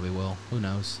this I probably will. Who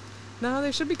knows? No,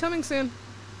 they should be coming soon.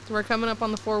 We're coming up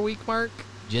on the 4-week mark.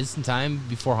 Just in time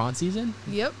before haunt season?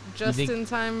 Yep, just in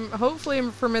time, hopefully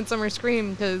for Midsummer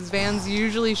Scream, because Vans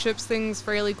usually ships things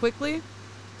fairly quickly.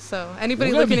 So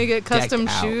anybody looking to get custom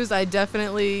shoes, I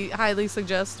definitely highly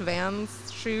suggest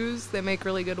Vans shoes. They make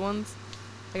really good ones.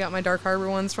 I got my Dark Harbor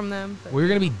ones from them. We're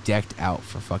going to be decked out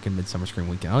for fucking Midsummer Scream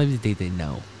weekend. I don't even think they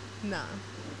know. Nah.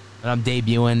 And I'm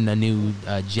debuting a new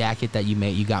jacket that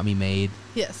you got me made.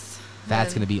 Yes.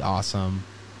 That's going to be awesome.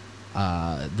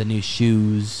 The new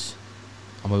shoes.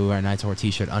 I'm going to wear a Nights of Horror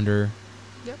t-shirt under.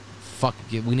 Yep. Fuck,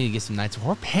 we need to get some Nights of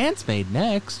Horror pants made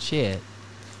next. Shit.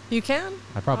 You can.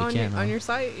 I probably can. On your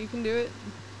site, you can do it.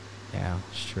 Yeah,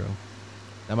 it's true.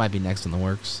 That might be next in the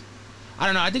works. I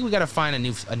don't know. I think we got to find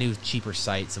a new cheaper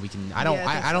site so we can. I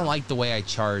don't like the way I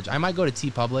charge. I might go to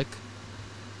TeePublic.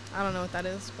 I don't know what that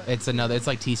is, but it's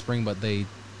like Teespring, but they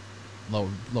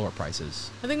lower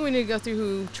prices. I think we need to go through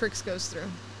who Trix goes through.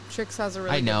 Trix has a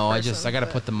really. I know. Good person, I got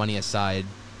to put the money aside.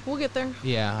 We'll get there.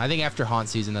 Yeah, I think after haunt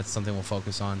season, that's something we'll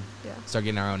focus on. Yeah. Start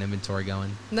getting our own inventory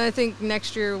going. And then I think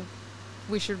next year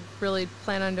we should really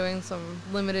plan on doing some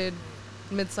limited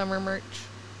midsummer merch.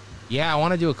 Yeah, I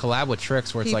want to do a collab with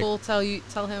Trix where people it's like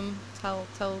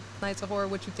tell Nights of Horror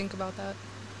what you think about that.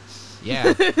 Yeah.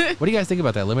 What do you guys think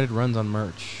about that? Limited runs on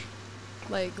merch.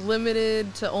 Like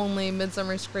limited to only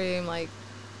Midsummer Scream. Like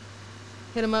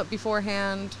hit them up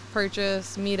beforehand,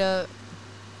 purchase, meet up.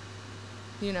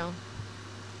 You know,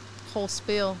 whole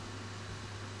spiel.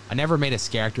 I never made a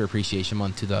character appreciation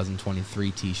month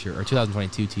 2023 t-shirt or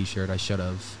 2022 t-shirt. I should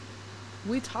have.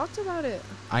 We talked about it.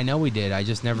 I know we did. I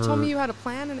just never. You told me you had a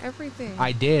plan and everything.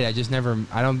 I did. I just never.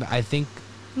 I think.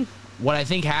 What I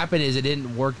think happened is it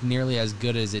didn't work nearly as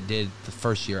good as it did the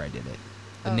first year I did it.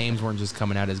 The names weren't just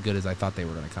coming out as good as I thought they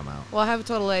were going to come out. Well, I have a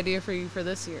total idea for you for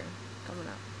this year coming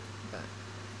out. Okay.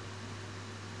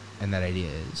 And that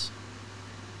idea is.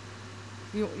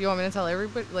 You want me to tell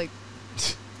everybody? Like,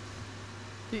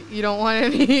 you don't want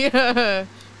any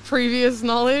previous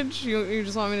knowledge? You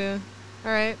just want me to...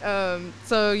 All right.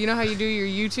 So you know how you do your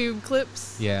YouTube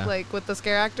clips? Yeah. Like with the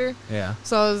scare actor? Yeah.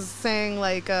 So I was saying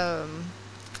like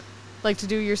like to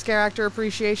do your Scare Actor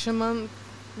Appreciation Month,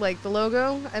 like the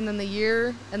logo, and then the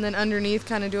year, and then underneath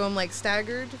kind of do them like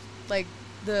staggered, like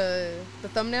the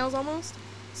thumbnails almost.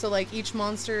 So like each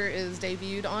monster is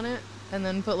debuted on it, and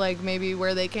then put like maybe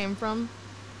where they came from,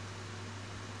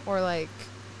 or like,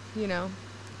 you know,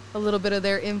 a little bit of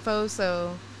their info.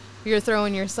 So you're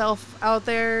throwing yourself out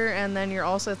there, and then you're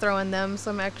also throwing them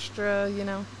some extra, you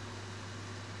know,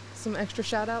 some extra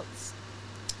shout outs.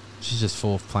 She's just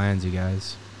full of plans, you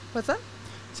guys. What's that?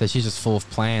 Said she's just full of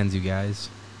plans, you guys.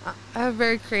 I have a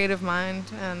very creative mind,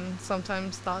 and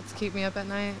sometimes thoughts keep me up at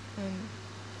night. And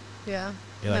yeah,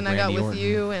 You're then like I got Randy with Orton.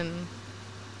 you and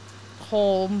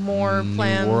whole more New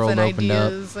plans world and opened up.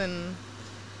 ideas, and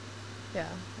yeah,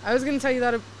 I was gonna tell you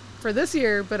that for this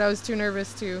year, but I was too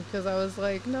nervous too because I was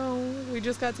like, no, we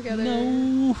just got together.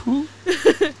 No.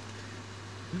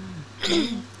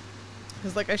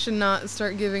 It's like I should not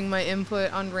start giving my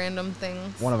input on random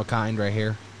things. One of a kind right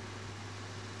here.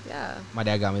 Yeah. My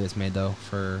dad got me this made though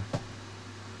for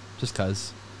just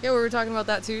cause Yeah, we were talking about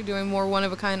that too, doing more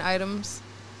one-of-a-kind items.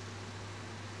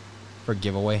 for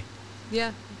giveaway.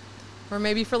 Yeah. Or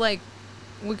maybe for like,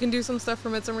 we can do some stuff for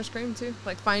Midsummer Scream too.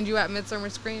 Like find you at Midsummer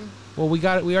Scream. Well, we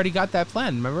already got that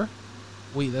planned. Remember?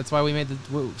 That's why we made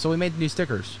we made the new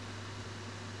stickers.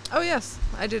 Oh yes,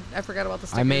 I did. I forgot about the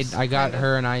stickers. I got kinda.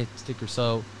 her and I stickers.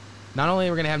 So not only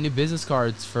are we gonna have new business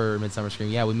cards for Midsummer Scream,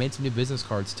 yeah, we made some new business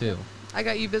cards too. I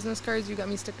got you business cards. You got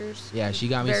me stickers. Yeah, she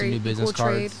got me some Very new business cool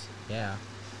trade. cards. Yeah.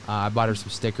 I bought her some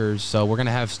stickers. So we're going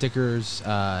to have stickers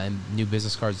and new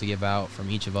business cards to give out from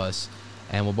each of us.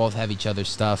 And we'll both have each other's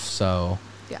stuff. So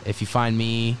Yeah. if you find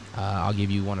me, I'll give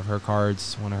you one of her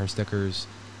cards, one of her stickers,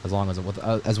 as long as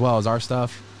as well as our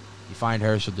stuff. If you find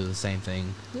her, she'll do the same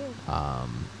thing. Yeah.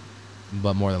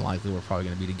 But more than likely, we're probably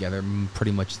going to be together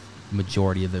pretty much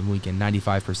majority of the weekend.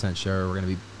 95% sure we're going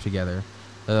to be together.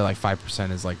 The other like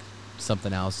 5% is like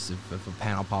something else if a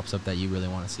panel pops up that you really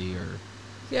want to see, or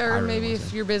Yeah, I or really maybe wanna if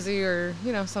see. you're busy or,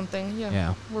 you know, something. Yeah.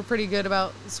 Yeah. We're pretty good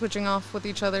about switching off with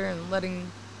each other and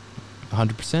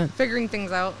 100%. figuring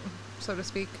things out, so to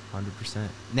speak. 100%.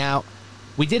 Now,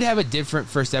 we did have a different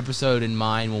first episode in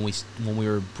mind when we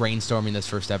were brainstorming this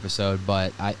first episode,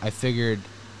 but I figured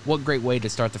what great way to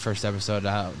start the first episode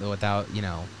out without, you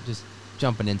know, just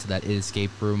jumping into that escape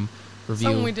room review.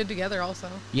 Something we did together also.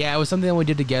 Yeah, it was something that we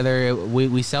did together.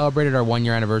 We celebrated our 1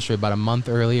 year anniversary about a month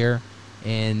earlier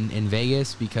in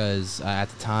Vegas because at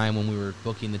the time when we were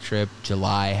booking the trip,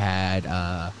 July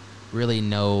had really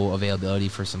no availability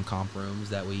for some comp rooms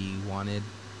that we wanted.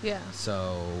 Yeah.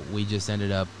 So we just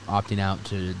ended up opting out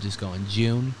to just go in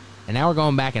June. And now we're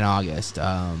going back in August.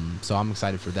 So I'm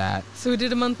excited for that. So we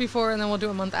did a month before, and then we'll do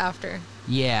a month after.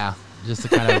 Yeah, just to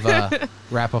kind of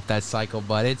wrap up that cycle.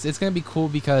 But it's going to be cool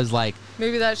because, like...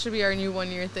 Maybe that should be our new 1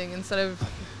 year thing instead of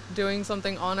doing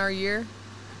something on our year.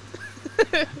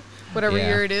 Whatever Yeah.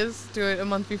 year it is, do it a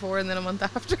month before and then a month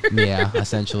after. Yeah,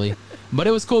 essentially. But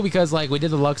it was cool because, like, we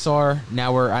did the Luxor.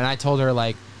 Now and I told her,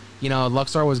 like, you know,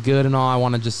 Luxor was good and all. I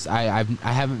want to just... I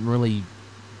haven't really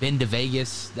been to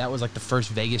Vegas. That was, like, the first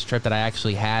Vegas trip that I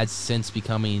actually had since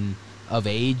becoming of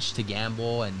age to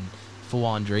gamble and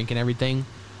full-on drink and everything.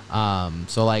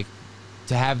 So, like,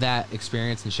 to have that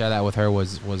experience and share that with her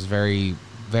was very,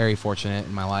 very fortunate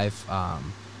in my life.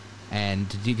 And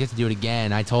to get to do it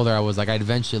again, I told her I was like, I'd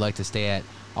eventually like to stay at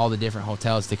all the different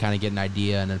hotels to kind of get an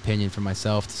idea and an opinion for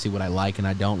myself to see what I like and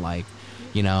I don't like.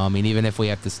 You know, I mean, even if we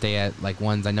have to stay at like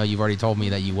ones, I know you've already told me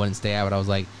that you wouldn't stay at, but I was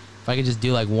like, if I could just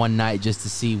do like one night just to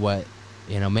see what,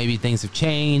 you know, maybe things have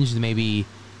changed, maybe,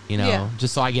 you know, Yeah.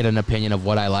 just so I get an opinion of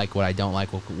what I like, what I don't like,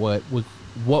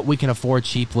 what we can afford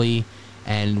cheaply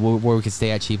and where we can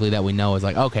stay at cheaply that we know is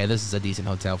like, okay, this is a decent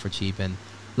hotel for cheap. And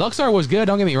Luxor was good,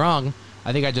 don't get me wrong.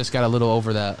 I think I just got a little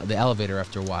over the elevator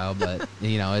after a while, but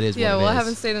you know, it is Yeah, what it well, is. I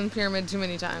haven't stayed in the Pyramid too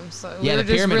many times, so Yeah, we were the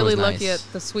just Pyramid really was lucky nice.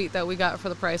 at the suite that we got for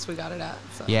the price we got it at.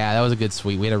 So. Yeah, that was a good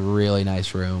suite. We had a really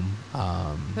nice room.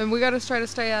 And we got to try to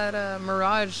stay at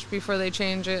Mirage before they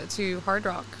change it to Hard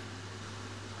Rock.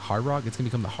 Hard Rock? It's going to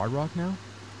become the Hard Rock now?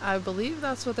 I believe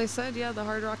that's what they said. Yeah, the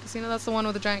Hard Rock Casino. That's the one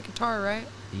with the giant guitar, right?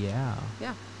 Yeah.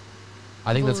 Yeah.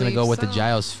 I think that's going to go Believe with the so.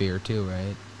 Gyrosphere too,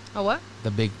 right? Oh, what? The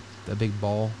big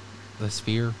ball, the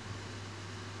sphere.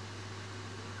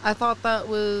 I thought that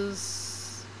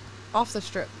was off the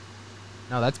strip.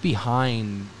 No, that's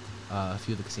behind a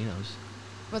few of the casinos.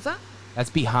 What's that?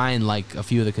 That's behind like a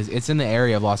few of the because it's in the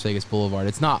area of Las Vegas Boulevard.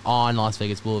 It's not on Las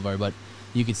Vegas Boulevard, but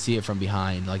you could see it from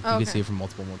behind. Like you Okay. could see it from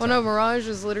multiple Well, no, Mirage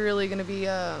is literally going to be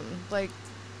like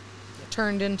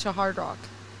turned into Hard Rock.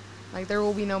 Like there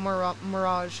will be no more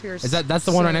Mirage here. Is that's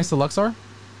the one right next to Luxor?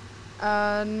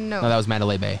 No. No, that was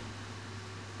Mandalay Bay.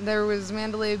 There was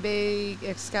Mandalay Bay,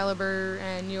 Excalibur,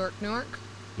 and New York, Newark.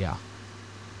 Yeah.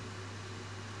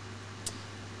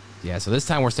 Yeah, so this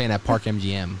time we're staying at Park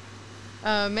MGM.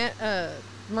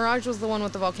 Mirage was the one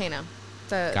with the volcano.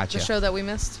 Gotcha. The show that we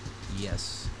missed.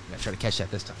 Yes. We gotta try to catch that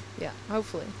this time. Yeah,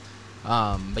 hopefully.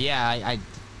 But yeah, I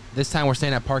this time we're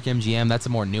staying at Park MGM. That's a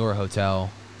more newer hotel.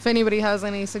 If anybody has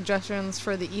any suggestions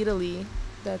for the Italy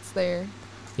that's there.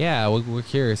 Yeah, we're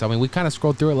curious. I mean, we kind of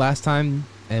scrolled through it last time,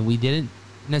 and we didn't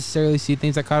necessarily see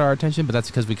things that caught our attention, but that's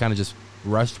because we kind of just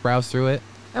browsed through it.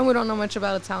 And we don't know much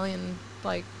about Italian,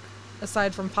 like,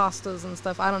 aside from pastas and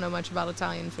stuff. I don't know much about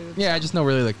Italian food. Yeah, I just know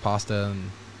really like pasta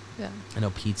and Yeah. I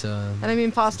know pizza. And I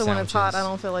mean, pasta when it's hot, sandwiches. I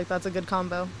don't feel like that's a good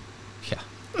combo. Yeah.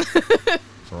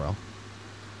 For real.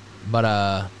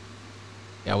 But,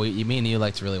 yeah, me and you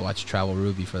like to really watch Travel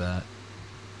Ruby for that.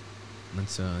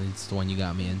 That's it's the one you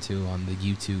got me into on the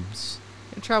YouTubes.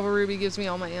 And Travel Ruby gives me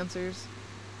all my answers.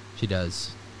 She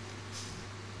does.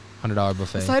 $100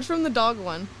 buffet. Aside from the dog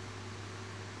one.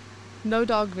 No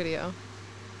dog video.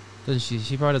 Doesn't she?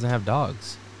 She probably doesn't have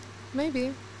dogs.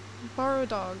 Maybe. Borrow a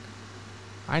dog.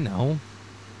 I know.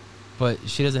 But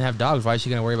she doesn't have dogs. Why is she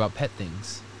going to worry about pet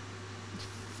things?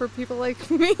 For people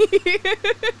like me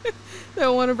that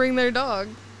want to bring their dog.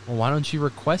 Well, why don't you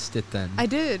request it then? I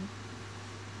did.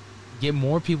 Get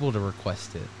more people to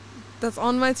request it. That's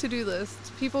on my to-do list.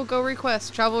 People go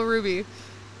request Travel Ruby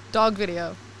dog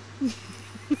video.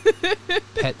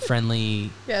 Pet-friendly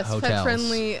Yes, hotels.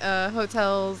 pet-friendly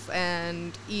hotels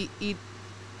and eateries.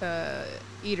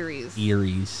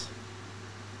 Eateries.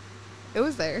 It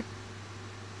was there.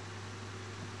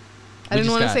 I We didn't just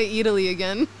want to got- say Italy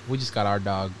again. We just got our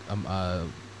dog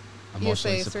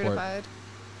emotionally ESA support. certified.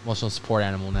 Emotional support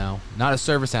animal now. Not a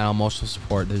service animal, emotional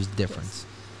support. There's a difference.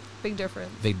 Big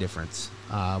difference. Big difference.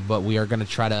 But we are going to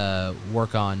try to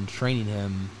work on training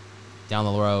him down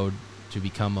the road to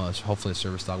become hopefully a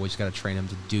service dog. We just got to train him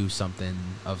to do something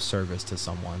of service to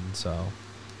someone. So,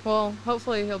 Well,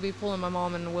 hopefully he'll be pulling my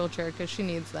mom in a wheelchair because she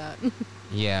needs that.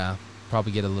 yeah,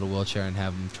 probably get a little wheelchair and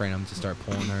have him train him to start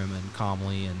pulling him and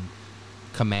calmly and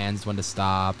commands when to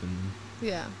stop. And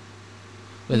Yeah.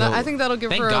 But No, no- I think that'll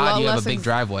give thank her a God lot you have less a big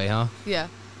driveway, huh? Yeah.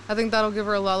 I think that'll give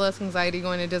her a lot less anxiety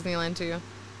going to Disneyland too.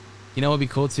 You know what would be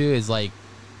cool too is like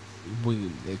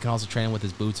it can also train him with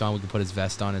his boots on. We can put his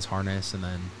vest on, his harness, and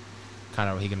then kind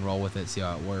of he can roll with it, see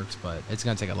how it works. But it's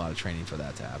gonna take a lot of training for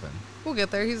that to happen. We'll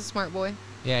get there. He's a smart boy.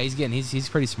 Yeah, he's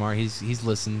pretty smart. He's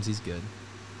listens. He's good.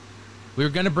 We were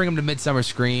gonna bring him to Midsummer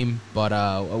Scream, but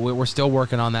we're still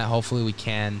working on that. Hopefully we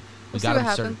can. We'll see what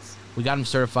happens. We got him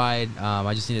certified.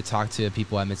 I just need to talk to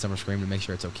people at Midsummer Scream to make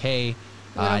sure it's okay.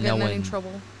 We don't get in any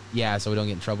trouble. Yeah, so we don't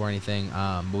get in trouble or anything.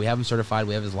 But we have him certified.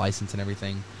 We have his license and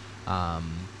everything.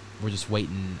 We're just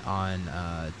waiting on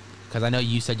because I know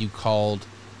you said you called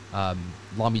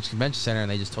Long Beach Convention Center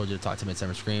and they just told you to talk to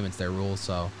Midsummer Scream. It's their rules,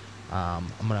 so I'm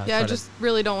gonna. Yeah, try I just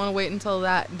really don't want to wait until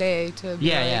that day to be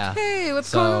like, hey,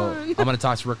 what's going on? I'm gonna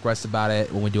talk to Rick West about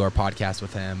it when we do our podcast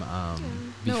with him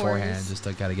no beforehand, worries. just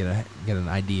to kind of get an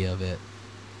idea of it.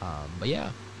 But yeah.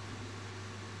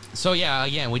 So yeah,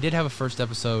 again, we did have a first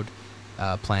episode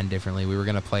planned differently. We were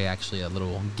gonna play actually a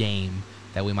little game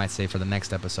that we might say for the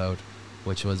next episode,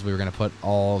 which was we were gonna put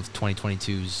all of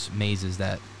 2022's mazes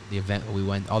that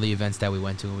all the events that we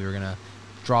went to, and we were gonna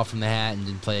draw from the hat and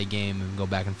then play a game and go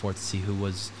back and forth to see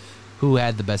who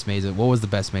had the best maze. What was the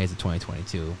best maze of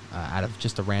 2022 out of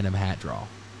just a random hat draw.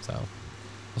 So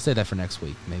we'll say that for next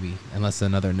week, maybe, unless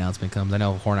another announcement comes. I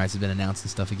know Hornites has been announcing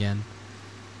stuff again.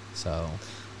 So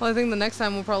Well, I think the next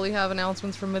time we'll probably have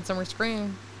announcements from Midsummer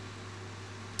Scream.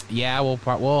 yeah, we'll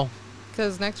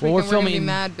Because next Well, weekend we're we're going to be filming-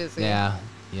 mad busy. yeah,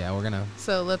 we're gonna.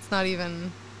 So let's not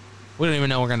even... We don't even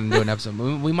know we're gonna do an episode.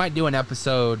 We might do an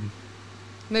episode.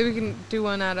 Maybe we can do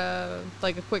one at a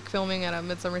quick filming at a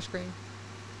Midsummer Scream.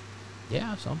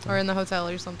 Yeah, something. Or in the hotel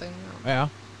or something. Yeah.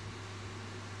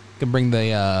 Can bring the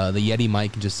Yeti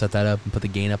mic and just set that up and put the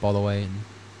gain up all the way and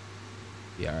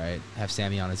be all right. Have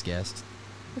Sammy on as guest.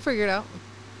 We'll figure it out.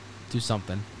 Do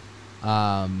something.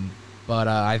 But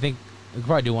I think we could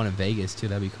probably do one in Vegas too.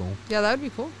 That'd be cool. Yeah, that would be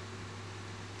cool.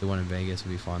 Do one in Vegas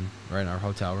would be fun. Right in our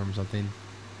hotel room or something.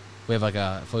 If we have like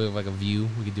a view,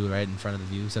 we could do it right in front of the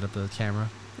view. Set up the camera.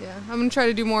 Yeah, I'm gonna try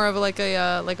to do more of a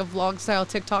vlog style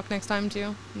TikTok next time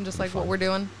too, and just That'd be like what fun. we're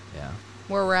doing, Yeah.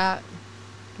 where we're at,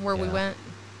 where we Yeah. went.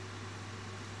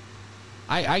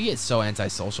 I get so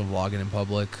antisocial vlogging in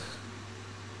public.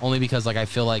 Only because like I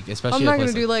feel like especially I'm not a place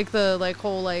gonna do the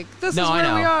whole this No, is I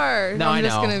where we know. are. No, I'm I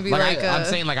just know. gonna be I'm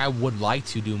saying like I would like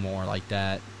to do more like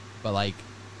that, but like,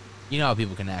 you know how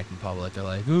people can act in public. They're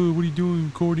like, "Oh, what are you doing,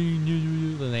 recording?"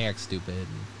 And they act stupid. And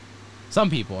some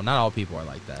people, not all people, are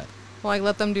like that. Well, like,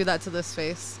 let them do that to this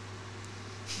face.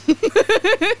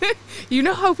 You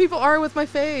know how people are with my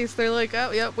face. They're like,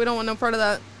 oh, yep, we don't want no part of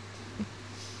that.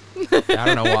 I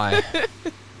don't know why.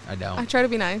 I don't. I try to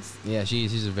be nice. Yeah,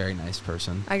 she's a very nice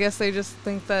person. I guess they just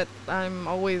think that I'm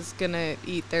always going to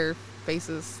eat their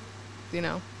faces, you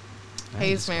know.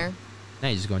 Hazemare. Now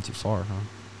you're just going too far, huh?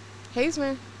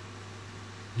 Hazemare.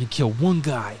 You kill one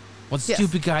guy. One Yes.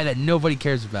 stupid guy that nobody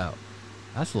cares about.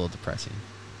 That's a little depressing.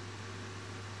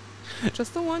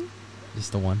 Just the one.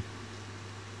 Just the one.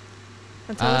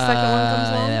 Until the second one comes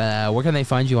along. Where can they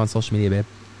find you on social media, babe?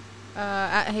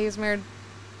 At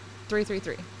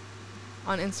Hazemare333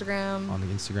 on Instagram. On the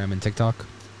Instagram and TikTok?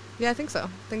 Yeah, I think so.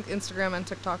 I think Instagram and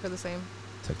TikTok are the same.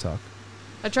 TikTok.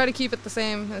 I try to keep it the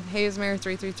same.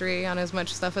 Hazemare333 on as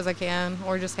much stuff as I can,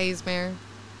 or just Hazemare.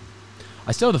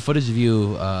 I still have the footage of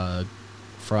you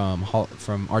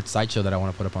from Art Sideshow that I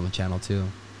want to put up on the channel too.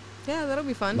 Yeah, that'll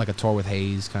be fun. Like a tour with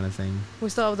Hayes kind of thing. We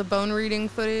still have the bone reading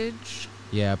footage.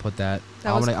 Yeah, put that. That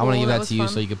I'm was gonna give cool. that Was to you fun.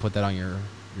 so you can put that on your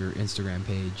Instagram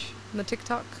page. And the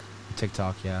TikTok.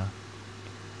 TikTok, yeah.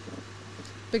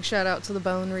 Big shout out to the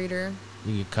bone reader.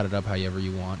 You can cut it up however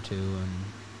you want to, and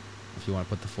if you want to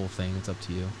put the full thing, it's up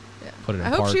to you. Yeah. Put it in I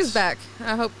hope parts. she's back.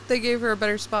 I hope they gave her a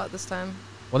better spot this time.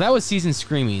 Well, that was season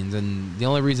screamings, and the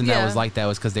only reason that Yeah. was like that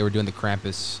was because they were doing the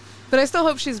Krampus. But I still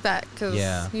hope she's back because,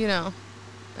 Yeah. you know,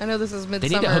 I know this is They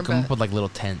midsummer. need to hook them but up with like little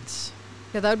tents.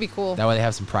 yeah, that would be cool. That way they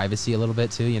have some privacy a little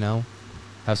bit too, you know?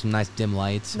 Have some nice dim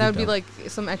lights. That would be dope. like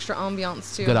some extra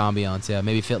ambiance too. Good ambiance, yeah.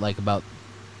 Maybe fit like about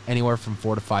anywhere from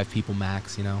 4 to 5 people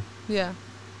max, you know? Yeah.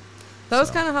 That was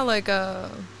So. kind of how like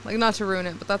not to ruin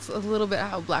it, but that's a little bit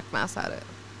how Black Mass had it.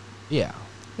 Yeah.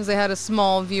 Because they had a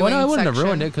small viewing Well, no, I wouldn't section. have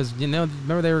ruined it because, you know,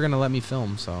 remember they were going to let me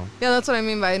film, so. Yeah, that's what I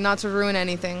mean by not to ruin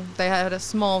anything. They had a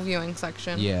small viewing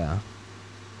section. Yeah.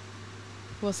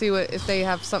 We'll see if they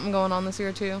have something going on this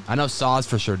year too. I know Saw's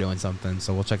for sure doing something,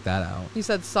 so we'll check that out. You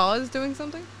said Saw is doing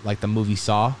something? Like the movie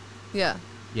Saw. Yeah.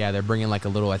 Yeah, they're bringing like a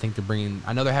little,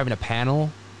 I know they're having a panel,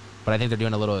 but I think they're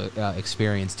doing a little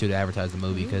experience too to advertise the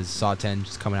movie because Saw 10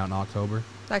 is coming out in October.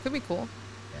 That could be cool.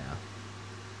 Yeah.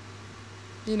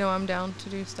 You know I'm down to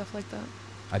do stuff like that.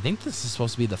 I think this is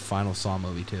supposed to be the final Saw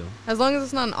movie too. As long as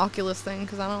it's not an Oculus thing,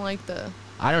 because I don't like the...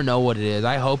 I don't know what it is.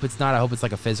 I hope it's not. I hope it's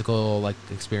like a physical like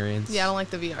experience. Yeah, I don't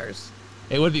like the VRs.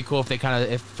 It would be cool if they kind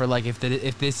of,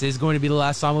 if this is going to be the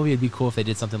last Saw movie, it'd be cool if they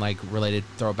did something like related,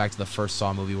 throw it back to the first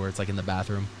Saw movie where it's like in the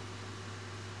bathroom.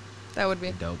 That would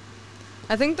be. Dope.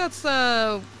 I think that's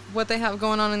what they have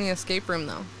going on in the escape room,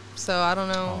 though. So I don't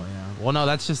know. Oh yeah. Well, no,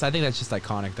 I think that's just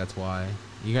iconic. That's why. I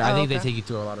Oh, think okay. they take you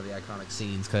through a lot of the iconic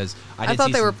scenes because I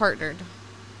thought they were partnered.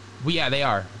 Well, yeah, they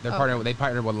are. They're Oh. partnered. They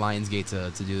partnered with Lionsgate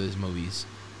to do those movies,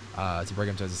 to bring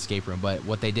them to his escape room. But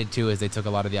what they did too is they took a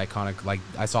lot of the iconic. Like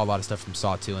I saw a lot of stuff from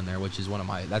Saw 2 in there, which is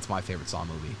that's my favorite Saw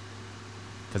movie.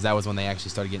 Because that was when they actually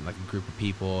started getting like a group of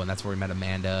people, and that's where we met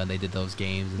Amanda, and they did those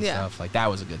games and Yeah. stuff. Like that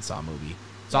was a good Saw movie.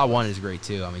 Saw 1 is great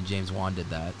too. I mean, James Wan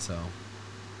did that. So,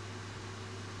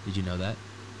 did you know that?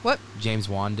 What? James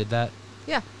Wan did that.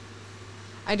 Yeah.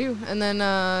 I do. And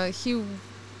then he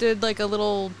did like a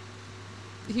little...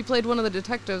 He played one of the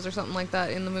detectives or something like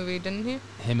that in the movie, didn't he?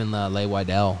 Him and Leigh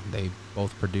Whydell, they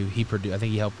both produced. I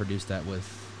think he helped produce that with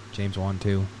James Wan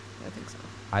too. I think so.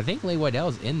 I think Leigh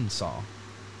Whydell's in Saw.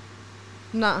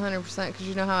 Not 100% because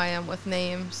you know how I am with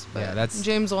names. But Yeah, that's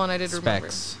James Wan I did remember.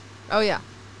 Specs. Oh, yeah.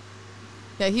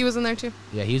 Yeah, he was in there too.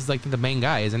 Yeah, he's like the main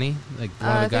guy, isn't he? Like one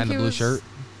I of the guy in think the he blue was- shirt.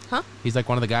 Huh? He's like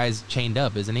one of the guys chained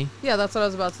up, isn't he? Yeah, that's what I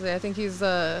was about to say. I think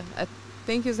I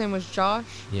think his name was Josh.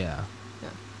 Yeah. Yeah.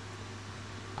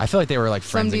 I feel like they were like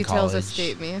Some friends in details college,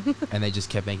 escape me. and they just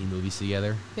kept making movies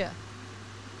together. Yeah.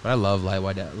 But I love Leigh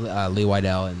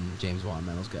Whydell and James Wan,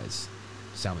 man. Those guys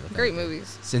sound me with Great anything.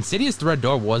 movies. Insidious Thread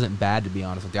Door wasn't bad, to be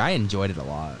honest with you. I enjoyed it a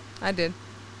lot. I did.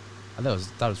 I thought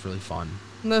it was really fun.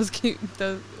 And those cute.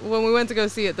 When we went to go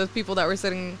see it, those people that were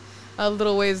sitting a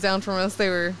little ways down from us, they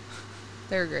were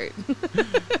great.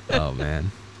 Oh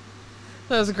man.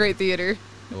 That was a great theater.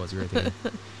 It was a great thing.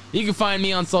 You can find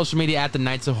me on social media at the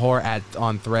Knights of Horror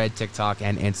on Thread, TikTok,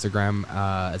 and Instagram,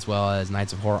 as well as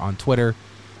Knights of Horror on Twitter,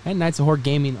 and Knights of Horror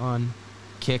Gaming on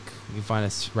Kick. You can find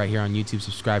us right here on YouTube.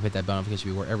 Subscribe, hit that bell notification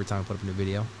to be aware every time I put up a new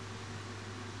video.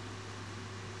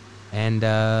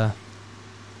 And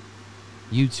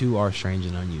you two are strange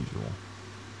and unusual.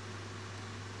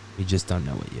 You just don't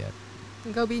know it yet.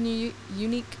 Go be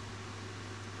unique.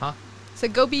 Huh? So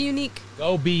go be unique.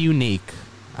 Go be unique.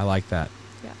 I like that.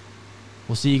 Yeah.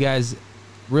 We'll see you guys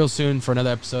real soon for another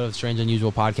episode of Strange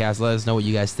Unusual Podcast. Let us know what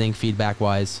you guys think,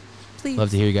 feedback-wise. Please.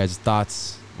 Love to hear you guys'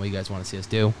 thoughts, what you guys want to see us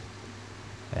do.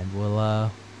 And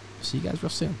we'll see you guys real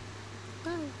soon.